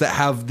movies that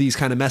have these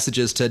kind of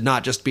messages to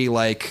not just be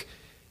like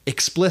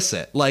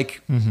explicit.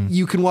 Like,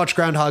 you can watch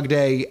Groundhog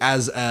Day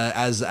as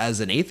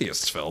an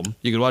atheist film.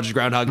 You can watch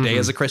Groundhog Day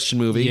as a Christian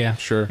movie. Yeah.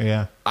 Sure.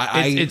 Yeah.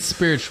 It's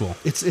spiritual.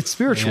 It's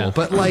spiritual, Yeah.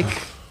 but like,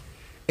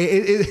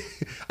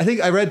 I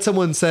think I read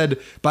someone said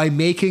by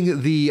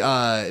making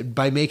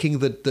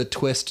the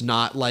twist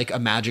not like a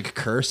magic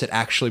curse, it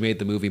actually made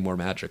the movie more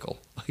magical.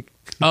 Like,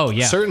 Oh,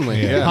 yeah.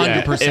 Certainly.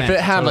 Yeah. 100%. If it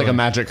had like Totally. a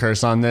magic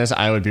curse on this,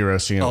 I would be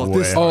roasting it way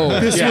this harder.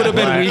 would have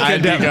been I'd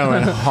Weekend be at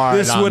going hard.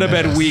 This on would have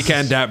been this.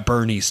 Weekend at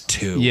Bernie's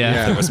too.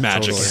 Yeah. if there was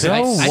magic. So I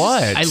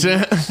what? I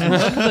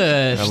love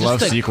the. I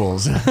love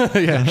sequels.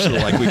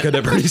 Like Weekend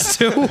at Bernie's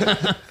too.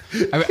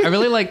 I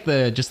really like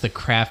the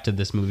craft of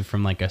this movie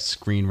from like a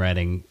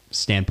screenwriting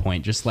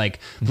standpoint, just like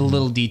the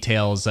little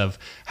details of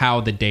how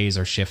the days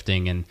are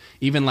shifting, and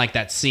even like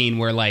that scene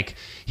where like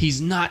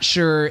he's not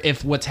sure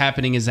if what's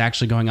happening is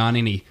actually going on,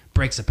 and he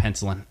breaks a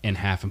pencil in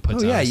half and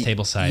puts it on his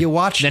table side. you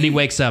watch- then he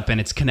wakes up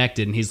and it's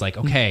connected, and he's like,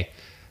 okay,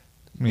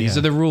 these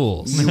are the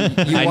rules. you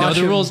I know watch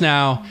the him- rules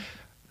now.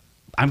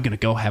 I'm gonna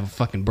go have a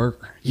fucking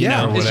burger. You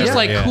Yeah, know? or It's just whatever.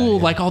 like Yeah, cool,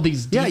 yeah. like all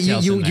these Yeah,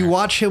 details. you in there.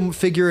 watch him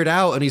figure it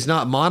out, and he's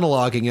not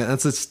monologuing it.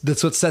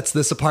 That's what sets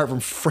this apart from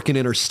freaking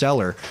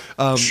Interstellar.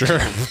 Sure.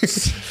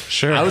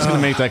 I was going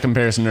to make that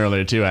comparison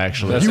earlier too.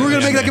 Actually, You were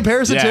gonna make that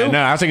comparison yeah, too? No,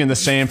 I was thinking the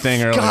same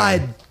thing earlier.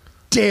 God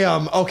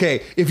damn.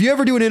 Okay, if you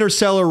ever do an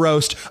Interstellar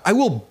roast, I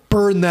will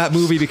burn that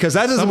movie because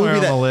that is Somewhere a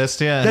movie on that the list,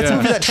 yeah. That's Yeah. a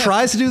movie that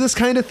tries to do this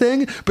kind of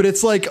thing, but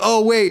it's like,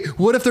 oh wait,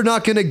 what if they're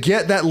not going to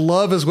get that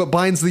love is what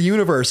binds the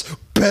universe?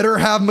 Better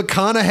have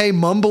McConaughey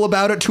mumble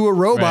about it to a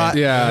robot.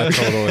 Yeah,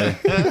 totally.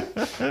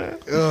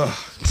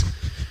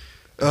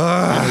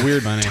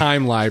 Weird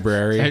time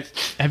library.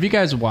 Have you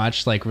guys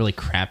watched like really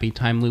crappy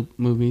time loop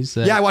movies?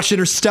 Yeah, I watched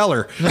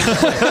Interstellar.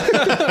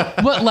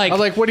 But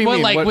like, what do you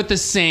mean? Like What- with the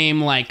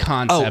same like Oh,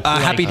 concept.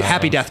 like,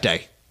 Happy Death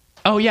Day.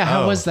 Oh yeah,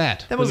 how was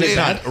that? That was movie it is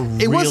bad?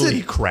 not It really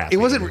wasn't crappy. It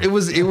wasn't. It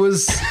was.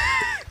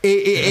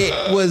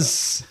 It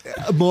was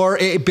more.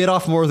 It bit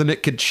off more than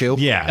it could chew.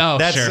 Yeah, Oh,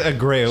 that's sure. a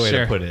great way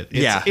Sure. to put it. It's,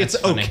 Yeah. it's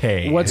That's funny.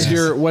 okay. What's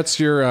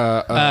your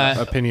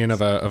opinion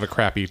of a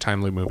crappy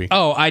time loop movie?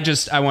 Oh, I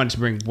wanted to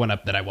bring one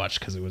up that I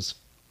watched because it was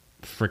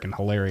freaking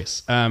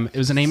hilarious. It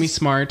was an Amy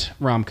Smart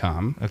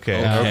rom-com.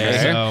 Okay.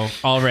 So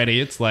already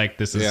it's like,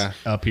 this is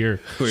up here.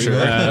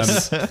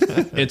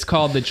 It's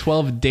called The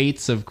 12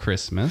 Dates of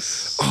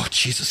Christmas. Oh,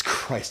 Jesus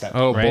Christ.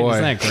 Oh, Right? boy.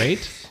 Isn't that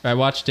great? I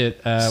watched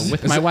it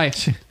with my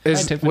wife. Hi,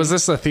 Tiffany. Was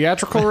this a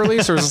theatrical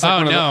release or was this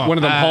like one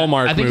of the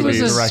Hallmark I think movies?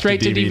 it was a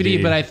straight to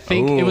DVD, but I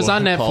think it was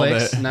on called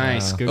Netflix. it.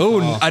 Nice. Good Oh,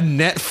 call. a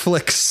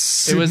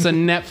Netflix. It was a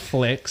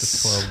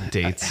Netflix. 12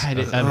 dates. Had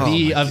it- a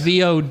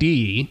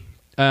VOD.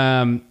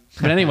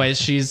 But anyways,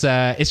 she's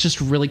it's just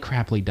really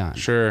crappily done.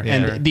 Sure.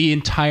 And the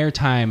entire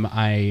time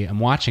I am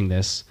watching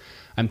this,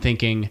 I'm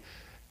thinking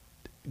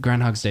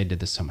Groundhog's Day did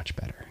this so much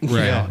better.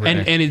 Right. You know?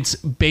 And it's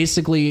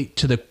basically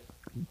to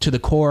the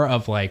core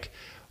of like,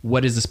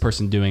 what is this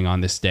person doing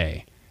on this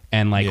day?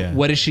 And like,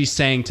 what is she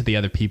saying to the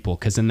other people?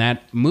 Because in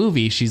that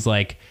movie, she's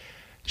like,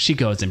 she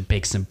goes and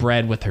bakes some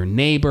bread with her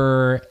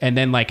neighbor. And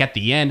then like at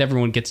the end,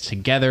 everyone gets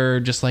together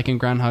just like in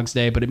Groundhog's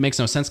Day, but it makes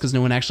no sense because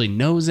no one actually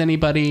knows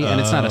anybody.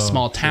 And it's not a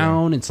small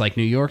town. It's like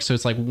New York. So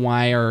it's like,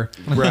 why are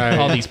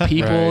all these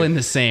people in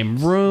the same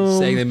room?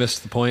 Saying they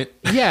missed the point.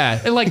 Yeah.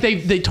 And like they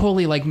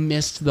totally like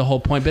missed the whole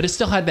point, but it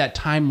still had that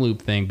time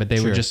loop thing, but they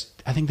were just,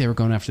 I think they were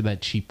going after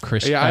that cheap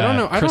Christmas. Yeah, I don't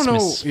know.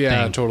 Christmas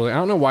Yeah, thing. totally. I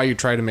don't know why you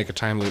try to make a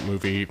time loop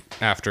movie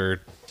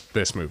after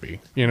this movie.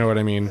 You know what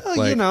I mean?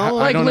 you know, I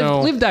Like don't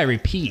know. Live Die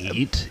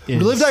Repeat.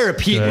 is Live Die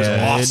Repeat was good.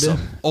 awesome.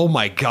 Oh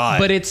my God.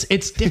 But it's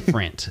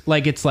different.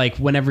 Like it's like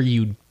whenever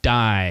you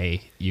die,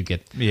 you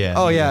get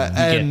oh yeah.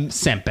 you And get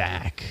sent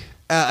back.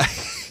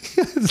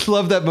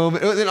 love that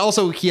moment. And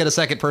also he had a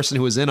second person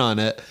who was in on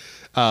it.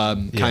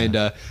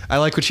 Kinda. I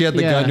like when she had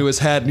the gun to his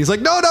head and he's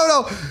like, no.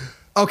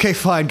 Okay,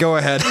 fine, go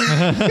ahead.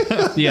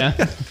 Yeah.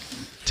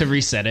 To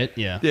reset it.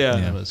 Yeah. Yeah.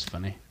 That was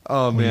funny.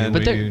 Oh man.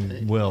 But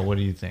Will, what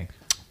do you think?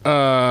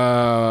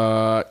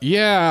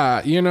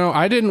 Yeah, you know,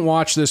 I didn't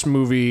watch this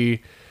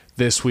movie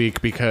this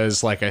week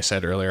because, like I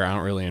said earlier, I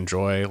don't really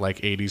enjoy like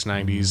 80s,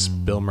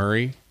 90s Bill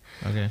Murray.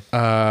 Okay.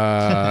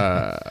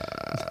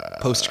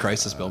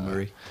 Post-crisis Bill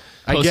Murray.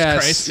 I guess,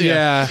 Post-Christ,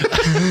 yeah.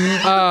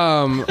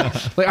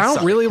 Like I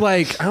don't really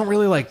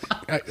like.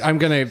 I'm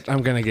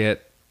gonna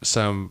get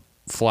some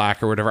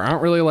flack or whatever. I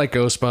don't really like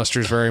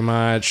Ghostbusters very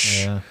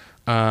much. Yeah.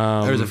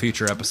 There's a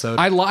future episode.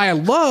 I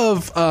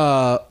love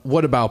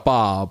What About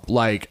Bob?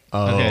 Like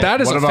that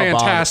is What a About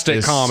Bob fantastic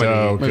is comedy.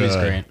 so Movie's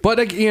good. great. But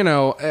like,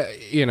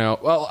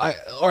 well,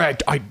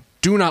 I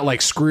do not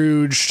like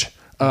Scrooged.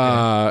 So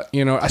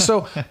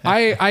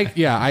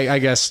I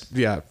guess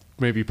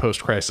maybe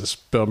post crisis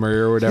Bill Murray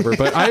or whatever.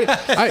 But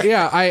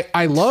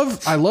I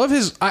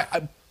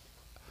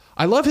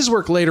love his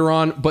work later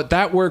on. But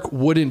that work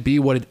wouldn't be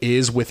what it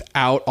is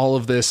without all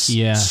of this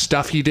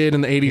stuff he did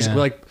in the 80s. Yeah.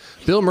 Like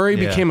Bill Murray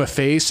became a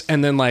face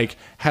and then like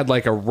had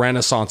like a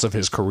renaissance of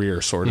his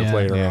career sort of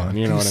later on.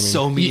 You know what I mean?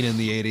 So mean in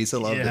the 80s. I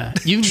loved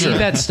it. You need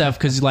that stuff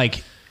because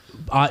like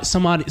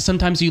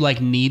sometimes you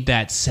like need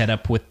that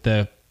setup with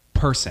the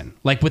person,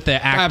 like with the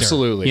actor.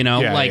 Absolutely. You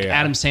know, Yeah, like yeah.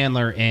 Adam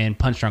Sandler in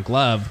Punch Drunk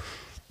Love.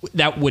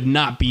 That would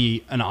not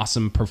be an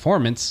awesome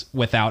performance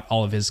without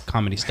all of his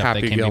comedy stuff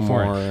Happy that came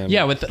Gilmore before.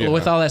 and-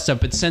 with all that stuff.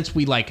 But since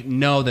we like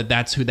know that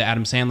that's who the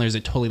Adam Sandler is,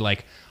 it totally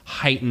like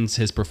heightens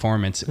his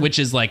performance, which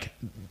is like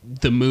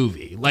the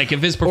movie. Like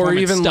if his performance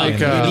even stunk, like,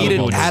 the you movie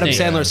Needed would Adam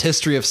stink. Sandler's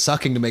history of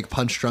sucking to make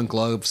Punch Drunk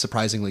Love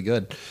surprisingly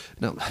good.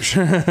 No. Or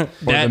the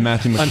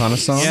Matthew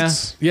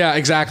McConaughey. Yeah,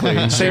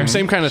 exactly.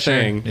 Same kind of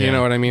thing. You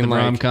know what I mean? The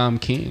Like, rom-com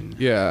king.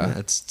 yeah.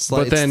 It's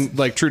like, But then,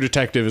 like, True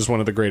Detective is one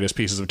of the greatest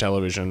pieces of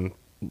television,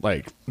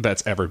 like,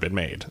 that's ever been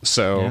made.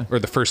 So, or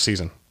the first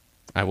season,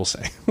 I will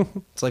say.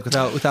 it's like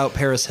without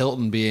Paris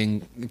Hilton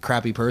being a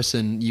crappy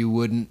person, you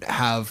wouldn't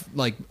have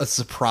like a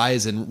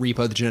surprise in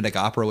Repo the Genetic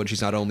Opera when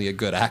she's not only a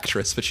good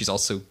actress, but she's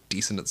also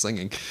decent at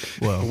singing.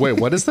 Wait,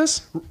 what is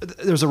this?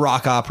 There's a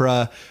rock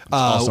opera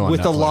also on with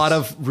a Netflix. lot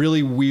of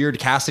really weird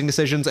casting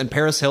decisions, and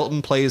Paris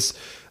Hilton plays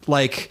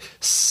like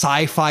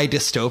sci-fi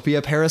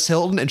dystopia Paris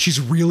Hilton, and she's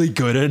really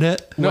good in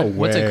it. No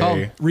What's it called?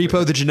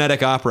 Repo the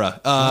Genetic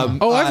Opera.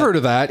 I've heard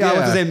of that. What's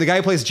Yeah. his name? The guy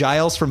who plays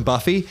Giles from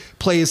Buffy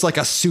plays like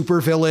a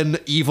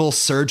supervillain, evil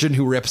surgeon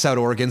who rips out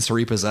organs to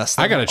repossess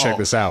them. I gotta check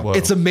this out.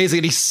 It's amazing,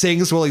 and he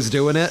sings while he's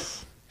doing it.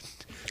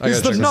 I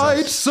He's gotta the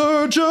check this out.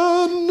 night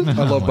surgeon.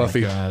 I love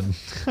Buffy. God.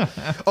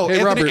 Oh,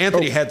 Hey, Robert.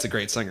 Anthony Head's a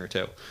great singer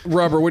too.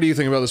 Robert, what do you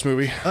think about this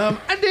movie?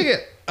 I dig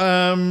it.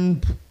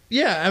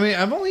 Yeah, I mean,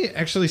 I've only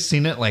actually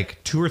seen it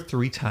like 2 or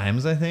 3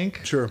 times, I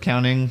think. Sure.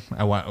 Counting,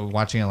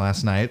 watching it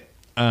last night.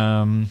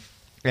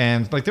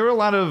 And like there were a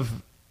lot of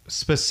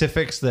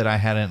specifics that I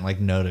hadn't like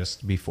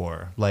noticed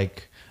before,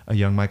 like a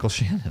young Michael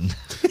Shannon.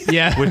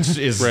 Yeah. Which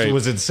is Right.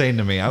 was insane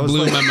to me. I was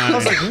Blew like, my mind. I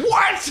was like,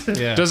 what?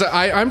 Yeah. Does it,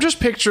 I'm just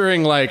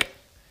picturing, like,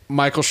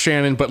 Michael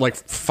Shannon, but like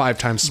 5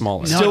 times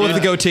smaller. Still with the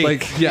goatee.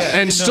 Like, yeah,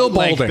 and still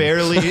like balding.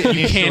 barely.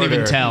 You can't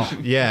even tell.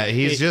 Yeah,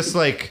 he's just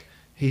like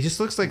He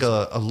just looks like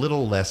a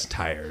little less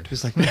tired.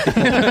 He's like,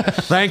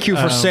 thank you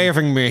for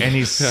saving me. And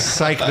he's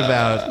psyched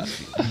about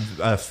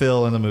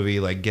Phil in the movie,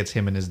 like gets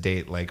him and his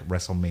date like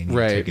WrestleMania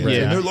Right, tickets. right.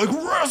 And they're like,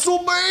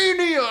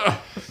 WrestleMania!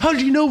 How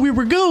did you know we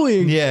were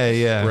going?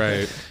 Yeah.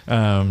 Right.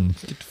 Get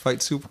to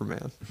fight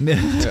Superman.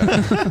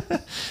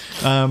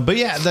 But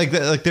yeah, like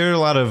there are a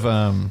lot of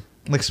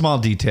like small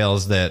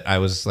details that I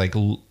was like,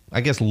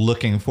 I guess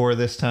looking for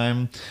this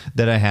time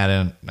that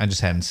I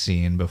just hadn't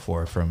seen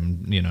before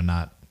from,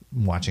 not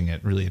watching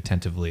it really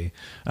attentively.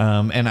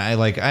 And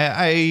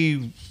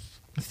I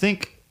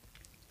think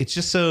it's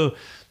just so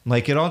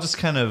like it all just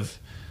kind of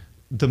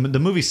the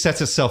movie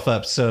sets itself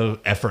up so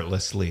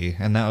effortlessly,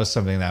 and that was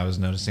something that I was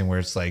noticing where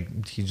it's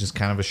like he's just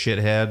kind of a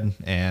shithead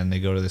and they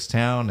go to this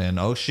town and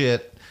oh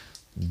shit,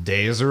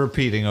 days are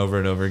repeating over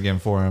and over again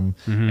for him,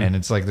 and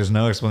it's like there's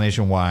no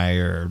explanation why,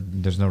 or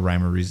there's no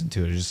rhyme or reason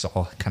to it. It just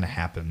all kind of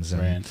happens,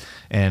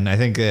 and I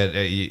think that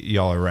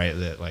y'all are right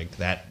that like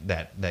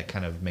that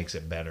kind of makes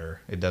it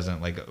better. It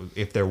doesn't like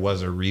if there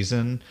was a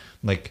reason,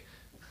 like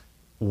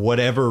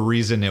whatever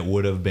reason it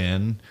would have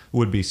been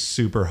would be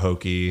super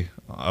hokey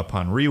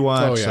upon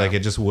rewatch. Oh, yeah. Like it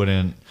just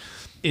wouldn't.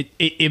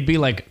 It'd be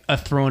like a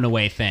thrown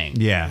away thing.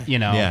 Yeah.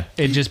 Yeah.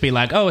 It'd just be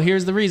like, oh,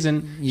 here's the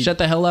reason. Shut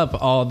the hell up,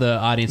 all the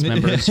audience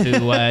members who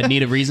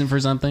need a reason for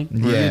something.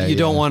 Yeah, you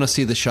don't want to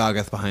see the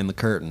Shoggoth behind the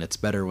curtain. It's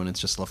better when it's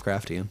just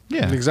Lovecraftian.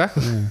 Yeah,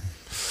 Exactly.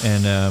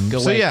 And so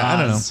away, yeah, I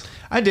don't know. Oz.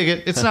 I dig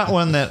it. It's not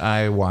one that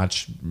I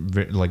watch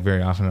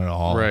very often at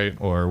all, Right.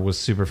 Or was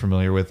super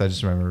familiar with. I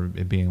just remember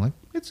it being like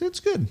it's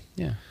good.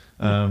 Yeah.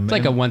 It's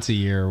like a once a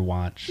year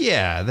watch.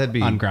 Yeah, that'd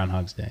be On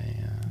Groundhog's Day.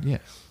 Yeah.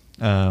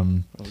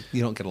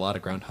 You don't get a lot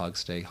of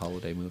Groundhog's Day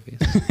holiday movies.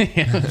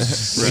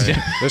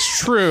 That's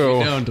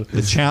true.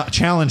 The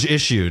challenge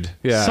issued.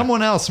 Yeah.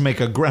 Someone else make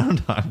a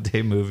Groundhog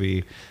Day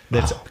movie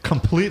that's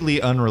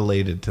completely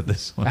unrelated to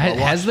this one.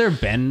 Has there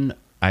been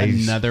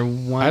another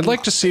one? I'd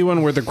like to see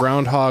one where the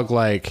groundhog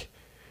like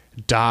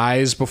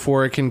dies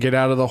before it can get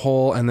out of the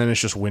hole, and then it's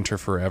just winter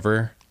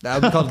forever. That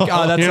would be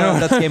called,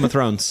 that's Game of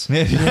Thrones.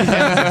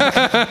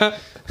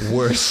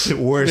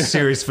 Worst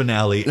series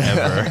finale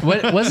ever.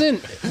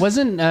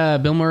 Wasn't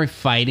Bill Murray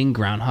fighting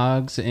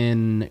groundhogs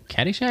in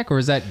Caddyshack, or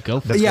is that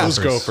Gophers? Yeah. Those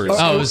gophers.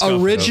 Oh, it was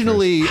Gophers.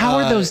 Originally, How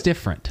are those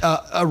different?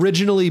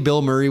 originally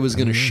Bill Murray was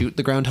going to shoot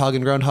the groundhog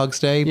in Groundhog's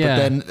Day, Yeah.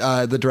 but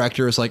then the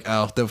director was like,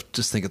 "Oh, they'll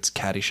just think it's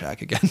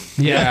Caddyshack again."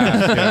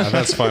 Yeah,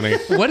 that's funny.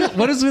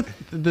 What is with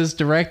this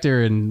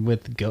director and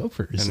with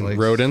gophers? And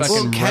rodents.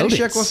 Well, Fucking Caddyshack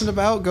rodents. wasn't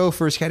about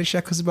gophers.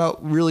 Caddyshack was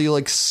about really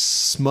like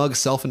smug,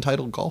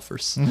 self-entitled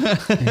golfers.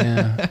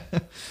 Yeah.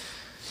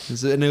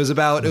 And it was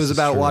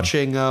about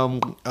watching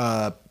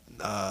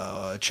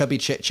Chevy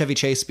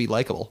Chase be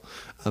likable.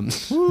 And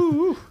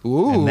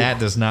that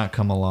does not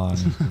come along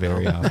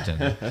very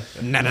often.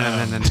 No.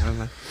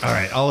 All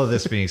right. All of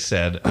this being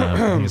said, I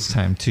think it's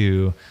time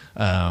to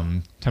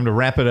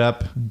wrap it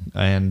up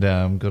and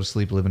go to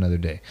sleep, live another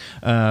day.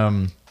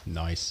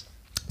 Nice.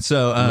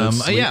 So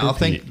I'll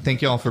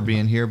thank you all for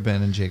being here,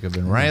 Ben and Jacob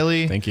and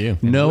Riley. Thank you.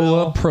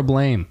 No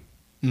problem.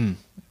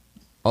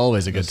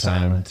 Always a good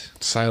time.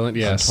 Silent,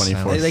 yes.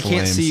 24 They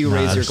can't see you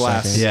raise your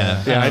glass.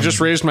 Yeah. Yeah, I just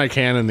raised my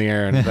can in the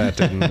air, and that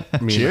didn't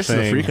mean Cheers a to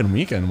the thing. freaking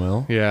weekend,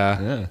 Will.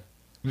 Yeah,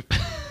 Yeah.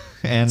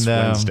 And it's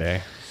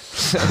Wednesday.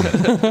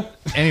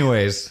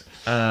 anyways,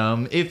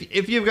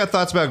 if you've got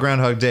thoughts about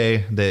Groundhog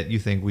Day that you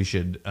think we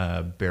should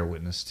bear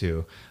witness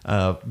to,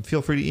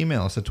 feel free to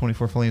email us at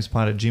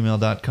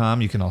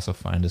 24flamespod@gmail.com. You can also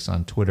find us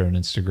on Twitter and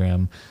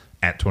Instagram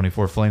at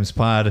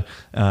 24flamespod.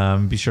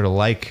 Be sure to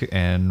like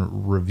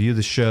and review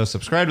the show,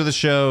 subscribe to the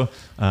show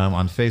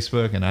on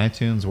Facebook and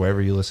iTunes,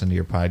 wherever you listen to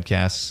your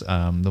podcasts.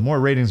 The more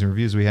ratings and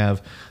reviews we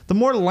have, the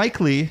more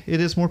likely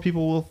it is more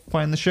people will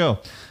find the show.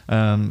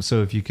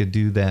 So if you could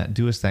do that,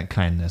 do us that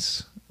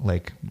kindness,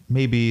 like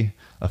maybe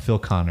a Phil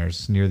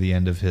Connors near the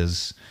end of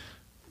his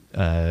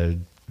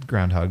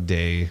Groundhog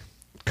Day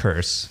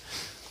curse.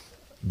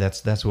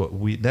 That's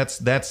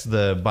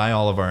the buy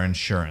all of our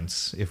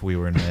insurance if we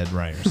were Ned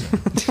Ryerson.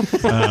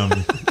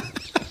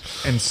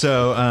 And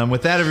so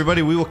with that,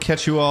 everybody, we will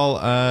catch you all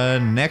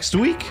next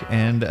week.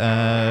 And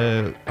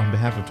on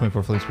behalf of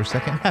 24 Flames Per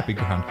Second, happy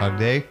Groundhog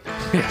Day.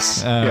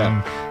 Yes.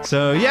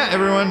 So yeah,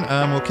 everyone,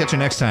 we'll catch you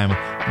next time.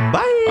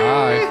 Bye.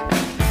 Bye.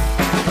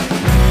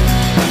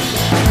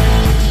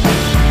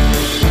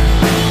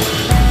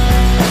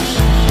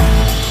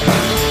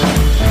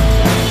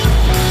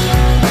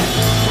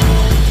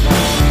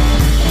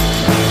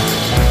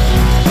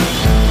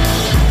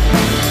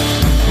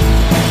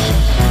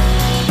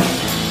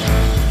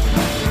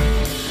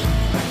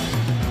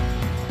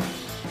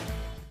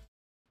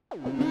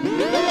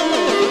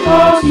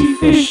 Party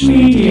Fish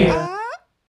Media.